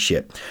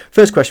Championship.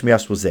 First question we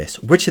asked was this: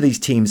 which of these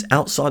teams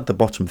outside the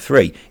bottom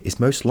 3 is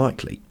most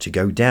likely to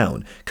go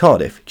down?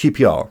 Cardiff,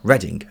 QPR,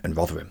 Reading and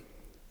Rotherham.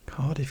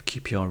 Cardiff,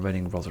 QPR,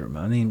 Reading, Rotherham.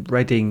 I mean,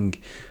 Reading,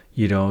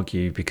 you'd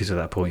argue, because of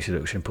that points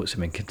deduction, puts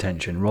them in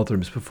contention.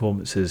 Rotherham's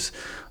performances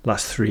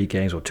last 3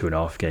 games or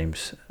 2.5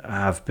 games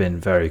have been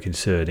very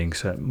concerning,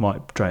 so it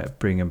might try to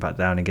bring them back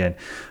down again.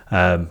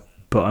 But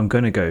I'm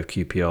going to go with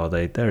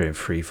QPR. They're in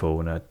free fall,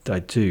 and I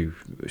do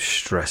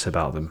stress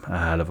about them a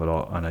hell of a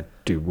lot, and I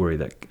do worry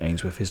that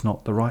Ainsworth is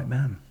not the right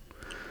man.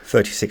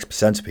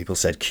 36% of people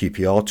said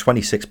QPR,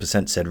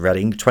 26% said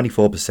Reading,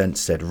 24%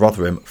 said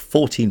Rotherham,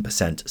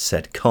 14%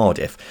 said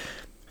Cardiff.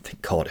 I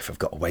think Cardiff have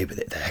got away with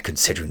it there,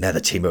 considering they're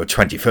the team who are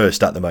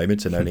 21st at the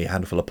moment and only a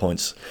handful of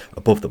points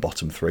above the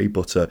bottom three.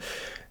 But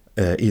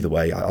either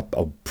way, I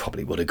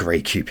probably would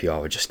agree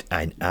QPR are just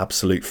an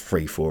absolute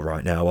free-for-all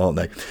right now, aren't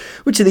they?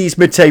 Which of these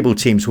mid-table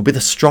teams will be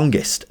the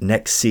strongest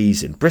next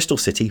season? Bristol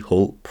City,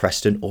 Hull,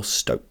 Preston or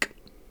Stoke?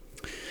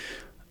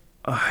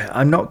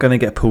 I'm not going to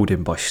get pulled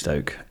in by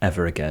Stoke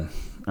ever again.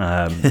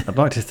 I'd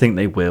like to think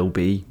they will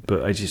be,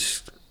 but I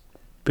just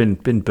been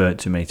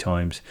burnt too many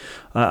times.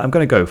 I'm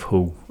going to go with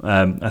Hull.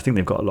 I think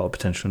they've got a lot of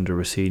potential under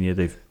Rossini.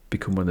 They've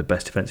become one of the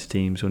best defensive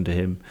teams under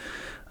him,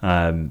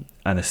 and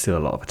there's still a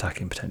lot of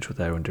attacking potential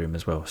there under him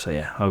as well. So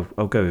yeah,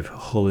 I'll go with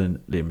Hull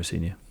and Liam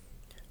Rossini.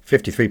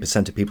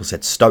 53% of people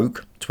said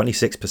Stoke,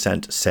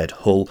 26% said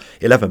Hull,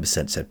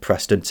 11% said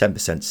Preston,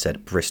 10%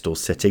 said Bristol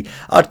City.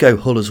 I'd go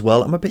Hull as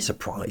well. I'm a bit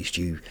surprised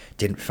you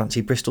didn't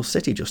fancy Bristol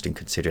City, Justin,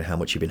 considering how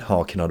much you've been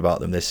harking on about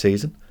them this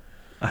season.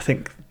 I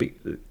think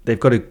they've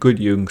got a good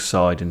young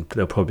side and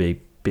they'll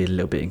probably be a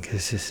little bit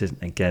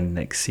inconsistent again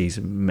next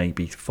season.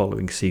 Maybe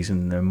following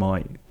season they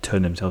might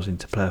turn themselves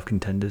into playoff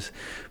contenders.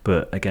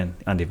 But again,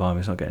 Andy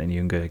Weimer's not getting any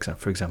younger,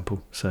 for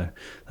example. So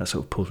that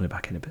sort of pulls me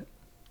back in a bit.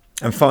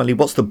 And finally,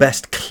 what's the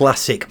best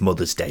classic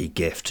Mother's Day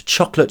gift?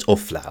 Chocolate or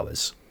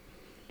flowers?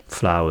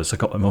 Flowers. I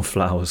got my mum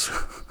flowers.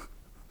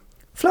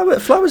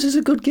 Flowers is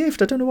a good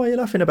gift. I don't know why you're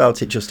laughing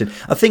about it, Justin.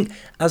 I think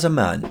as a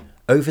man,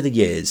 over the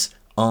years,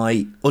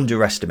 I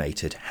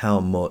underestimated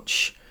how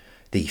much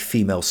the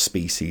female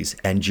species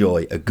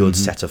enjoy a good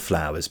set of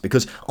flowers,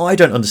 because I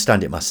don't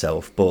understand it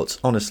myself, but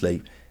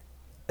honestly,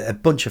 a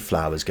bunch of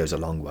flowers goes a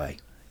long way.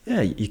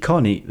 Yeah, you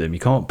can't eat them, you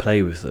can't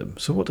play with them.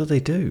 So what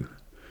do?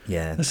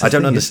 Yeah, I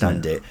don't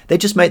understand it. They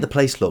just make the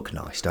place look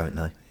nice, don't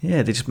they?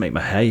 Yeah, they just make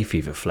my hay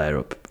fever flare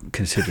up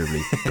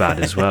considerably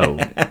bad as well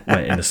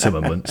in the summer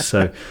months.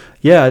 So,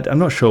 yeah, I'm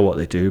not sure what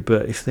they do,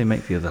 but if they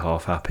make the other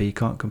half happy, you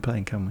can't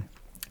complain, can we?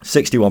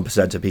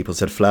 61% of people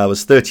said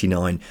flowers,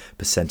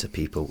 39% of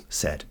people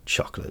said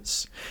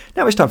chocolates.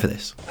 Now it's time for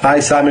this. Hi,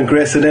 Simon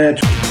Grayson here.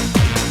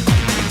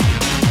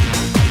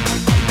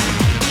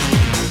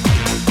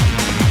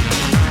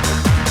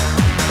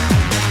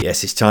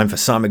 Yes, it's time for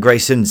Simon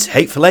Grayson's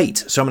Hateful Eight.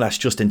 So I'm going to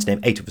ask Justin to name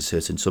 8 of a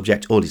certain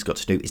subject. All he's got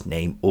to do is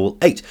name all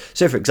 8.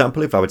 So, for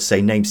example, if I would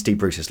say name Steve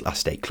Bruce's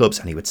last 8 clubs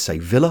and he would say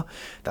Villa,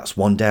 that's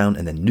 1 down,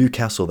 and then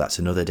Newcastle, that's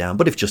another down.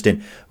 But if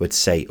Justin would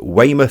say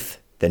Weymouth,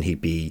 then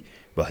he'd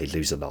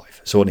lose a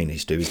life. So all he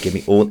needs to do is give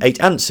me all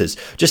 8 answers.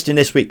 Just in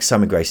this week,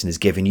 Simon Grayson is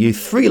giving you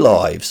 3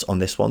 lives on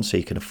this one, so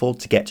you can afford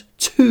to get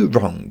 2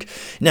 wrong.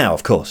 Now,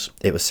 of course,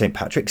 it was St.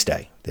 Patrick's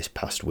Day this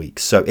past week,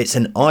 so it's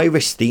an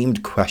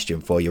Irish-themed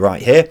question for you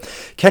right here.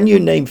 Can you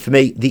name for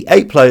me the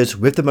 8 players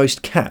with the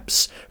most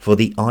caps for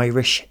the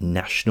Irish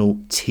national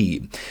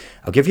team?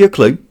 I'll give you a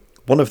clue.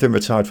 One of them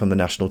retired from the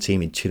national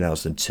team in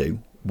 2002.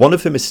 One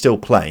of them is still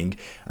playing,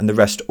 and the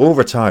rest all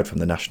retired from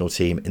the national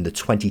team in the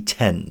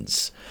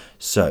 2010s.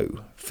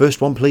 So,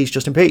 first one, please,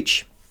 Justin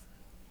Peach.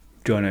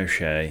 John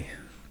O'Shea.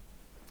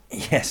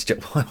 Yes,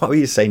 why were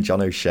you saying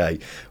John O'Shea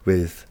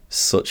with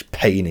such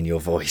pain in your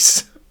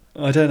voice?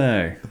 I don't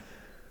know.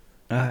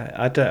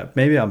 I don't.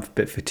 Maybe I'm a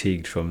bit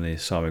fatigued from the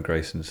Simon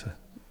Graysons.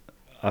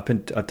 I've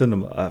done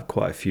them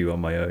quite a few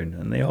on my own,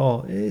 and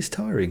it's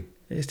tiring.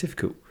 It's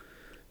difficult.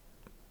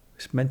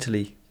 It's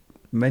mentally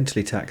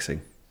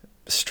taxing.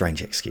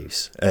 Strange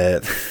excuse.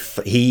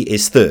 He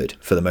is third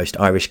for the most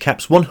Irish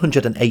caps.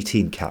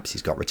 118 caps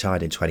he's got,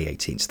 retired in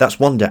 2018. So that's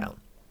 1 down.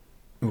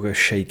 We'll go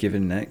Shay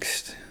Given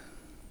next.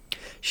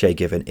 Shay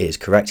Given is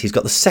correct. He's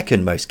got the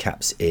second most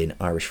caps in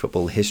Irish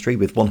football history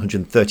with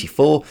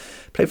 134.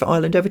 Played for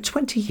Ireland over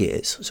 20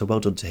 years. So well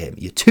done to him.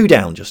 You're 2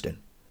 down, Justin.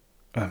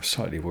 I'm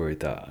slightly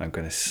worried that I'm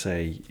going to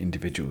say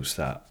individuals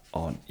that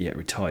aren't yet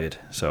retired.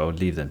 So I'll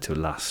leave them till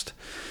last.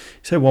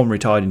 So one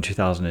retired in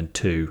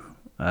 2002.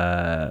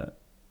 I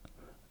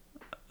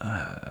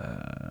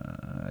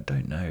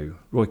don't know.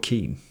 Roy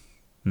Keane?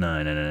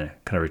 No.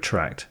 Can I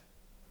retract?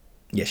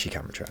 Yes, you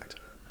can retract.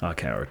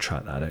 Okay, I'll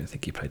retract that. I don't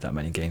think he played that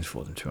many games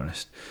for them, to be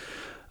honest.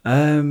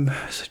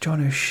 So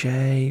John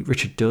O'Shea,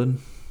 Richard Dunn.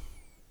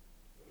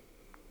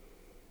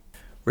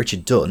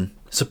 Richard Dunn,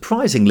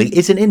 surprisingly,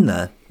 isn't in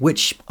there,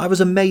 which I was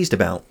amazed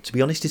about. To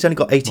be honest, he's only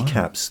got 80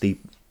 caps. The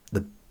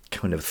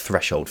kind of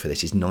threshold for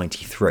this is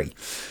 93.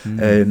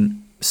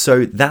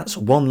 So that's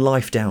 1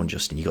 life down,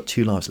 Justin. You've got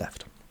 2 lives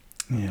left.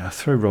 Yeah,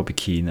 throw Robbie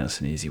Keane. That's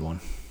an easy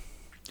one.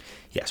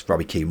 Yes,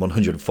 Robbie Keane,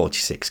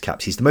 146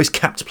 caps. He's the most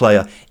capped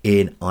player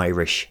in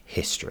Irish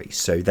history.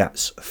 So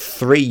that's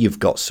 3 you've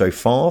got so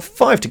far.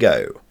 5 to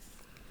go.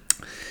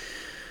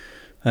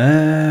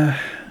 Now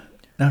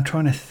I'm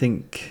trying to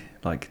think,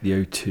 like the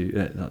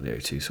O2, not the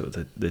O2, sort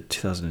of the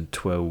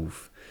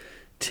 2012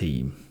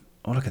 team.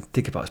 All I can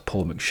think about is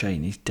Paul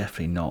McShane. He's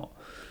definitely not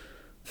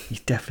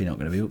going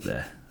to be up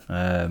there.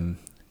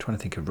 Trying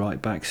to think of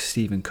right backs.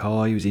 Stephen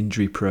Carr, he was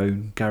injury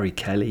prone. Gary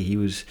Kelly, he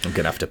was. I'm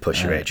going to have to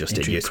push you here,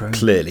 Justin. You're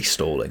clearly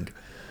stalling.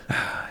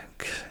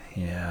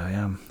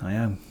 Yeah, I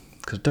am.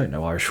 Because I don't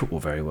know Irish football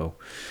very well.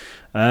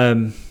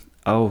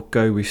 I'll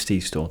go with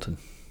Steve Staunton.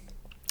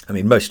 I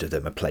mean, most of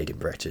them are played in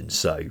Britain,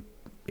 so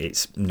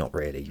it's not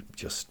really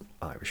just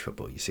Irish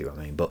football, you see what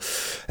I mean? But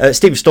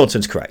Steve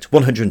Staunton's correct.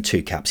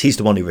 102 caps. He's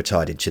the one who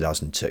retired in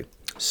 2002.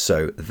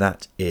 So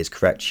that is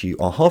correct. You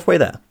are halfway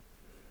there.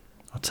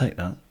 I'll take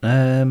that.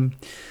 I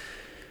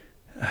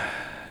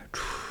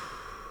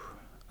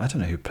don't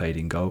know who played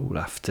in goal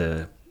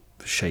after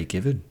Shay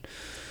Given.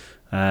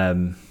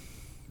 I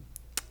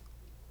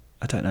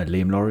don't know,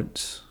 Liam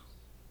Lawrence.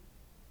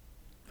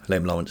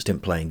 Liam Lawrence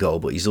didn't play in goal,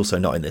 but he's also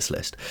not in this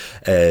list.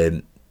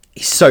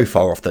 He's so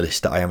far off the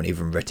list that I haven't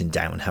even written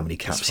down how many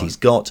caps he's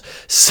got.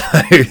 So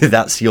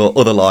that's your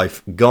other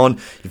life gone.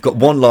 You've got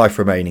one life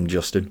remaining,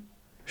 Justin.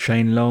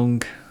 Shane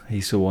Long.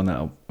 He's the one that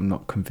I'm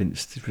not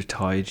convinced is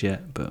retired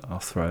yet, but I'll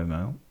throw him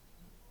out.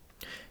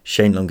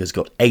 Shane Long has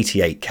got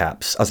 88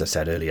 caps. As I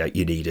said earlier,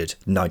 you needed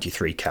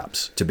 93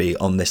 caps to be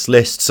on this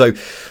list. So,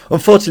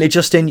 unfortunately,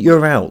 Justin,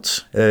 you're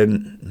out.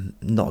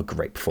 Not a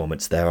great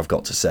performance there, I've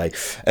got to say.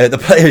 The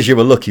players you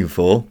were looking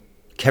for,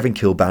 Kevin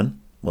Kilban,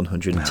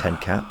 110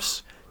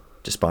 caps,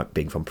 despite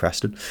being from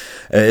Preston.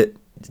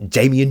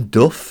 Damien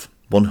Duff,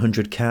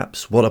 100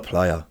 caps. What a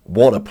player.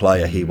 What a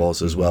player he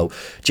was as well.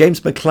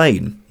 James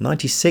McLean,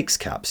 96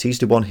 caps. He's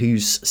the one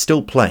who's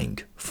still playing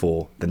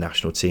for the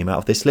national team out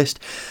of this list.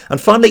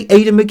 And finally,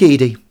 Aidan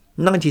McGeady,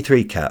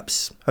 93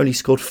 caps. Only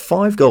scored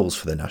 5 goals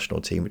for the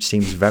national team, which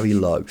seems very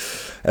low.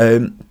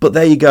 But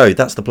there you go.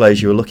 That's the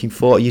players you were looking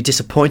for. Are you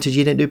disappointed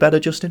you didn't do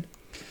better, Justin?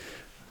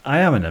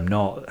 I am and I'm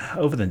not.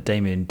 Other than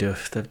Damien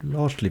Duff, they're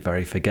largely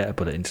very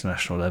forgettable at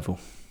international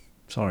level.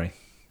 Sorry.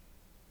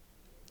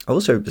 I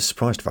also was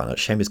surprised to find out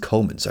Seamus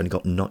Coleman's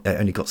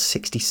only got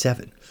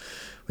 67,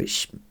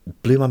 which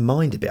blew my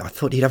mind a bit. I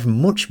thought he'd have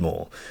much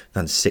more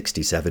than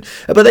 67.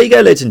 But there you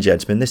go, ladies and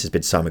gentlemen. This has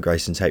been Simon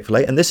Grayson's Hateful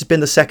Eight, and this has been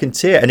the second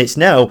tier, and it's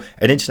now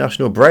an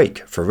international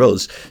break for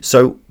us.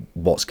 So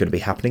what's going to be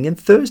happening in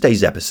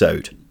Thursday's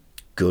episode?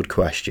 Good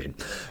question.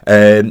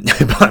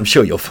 But I'm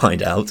sure you'll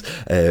find out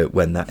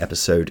when that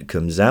episode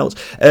comes out.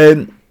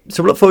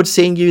 So we look forward to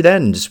seeing you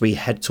then as we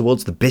head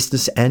towards the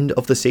business end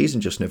of the season,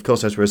 Justin. Of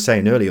course, as we were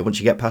saying earlier, once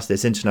you get past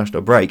this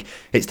international break,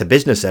 it's the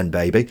business end,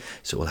 baby.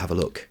 So we'll have a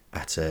look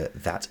at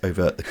that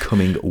over the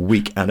coming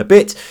week and a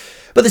bit.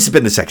 But this has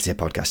been the Second Tier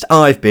Podcast.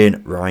 I've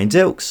been Ryan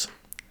Dilks.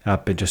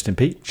 I've been Justin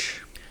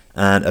Peach.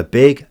 And a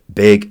big,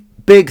 big,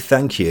 big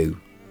thank you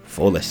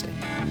for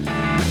listening.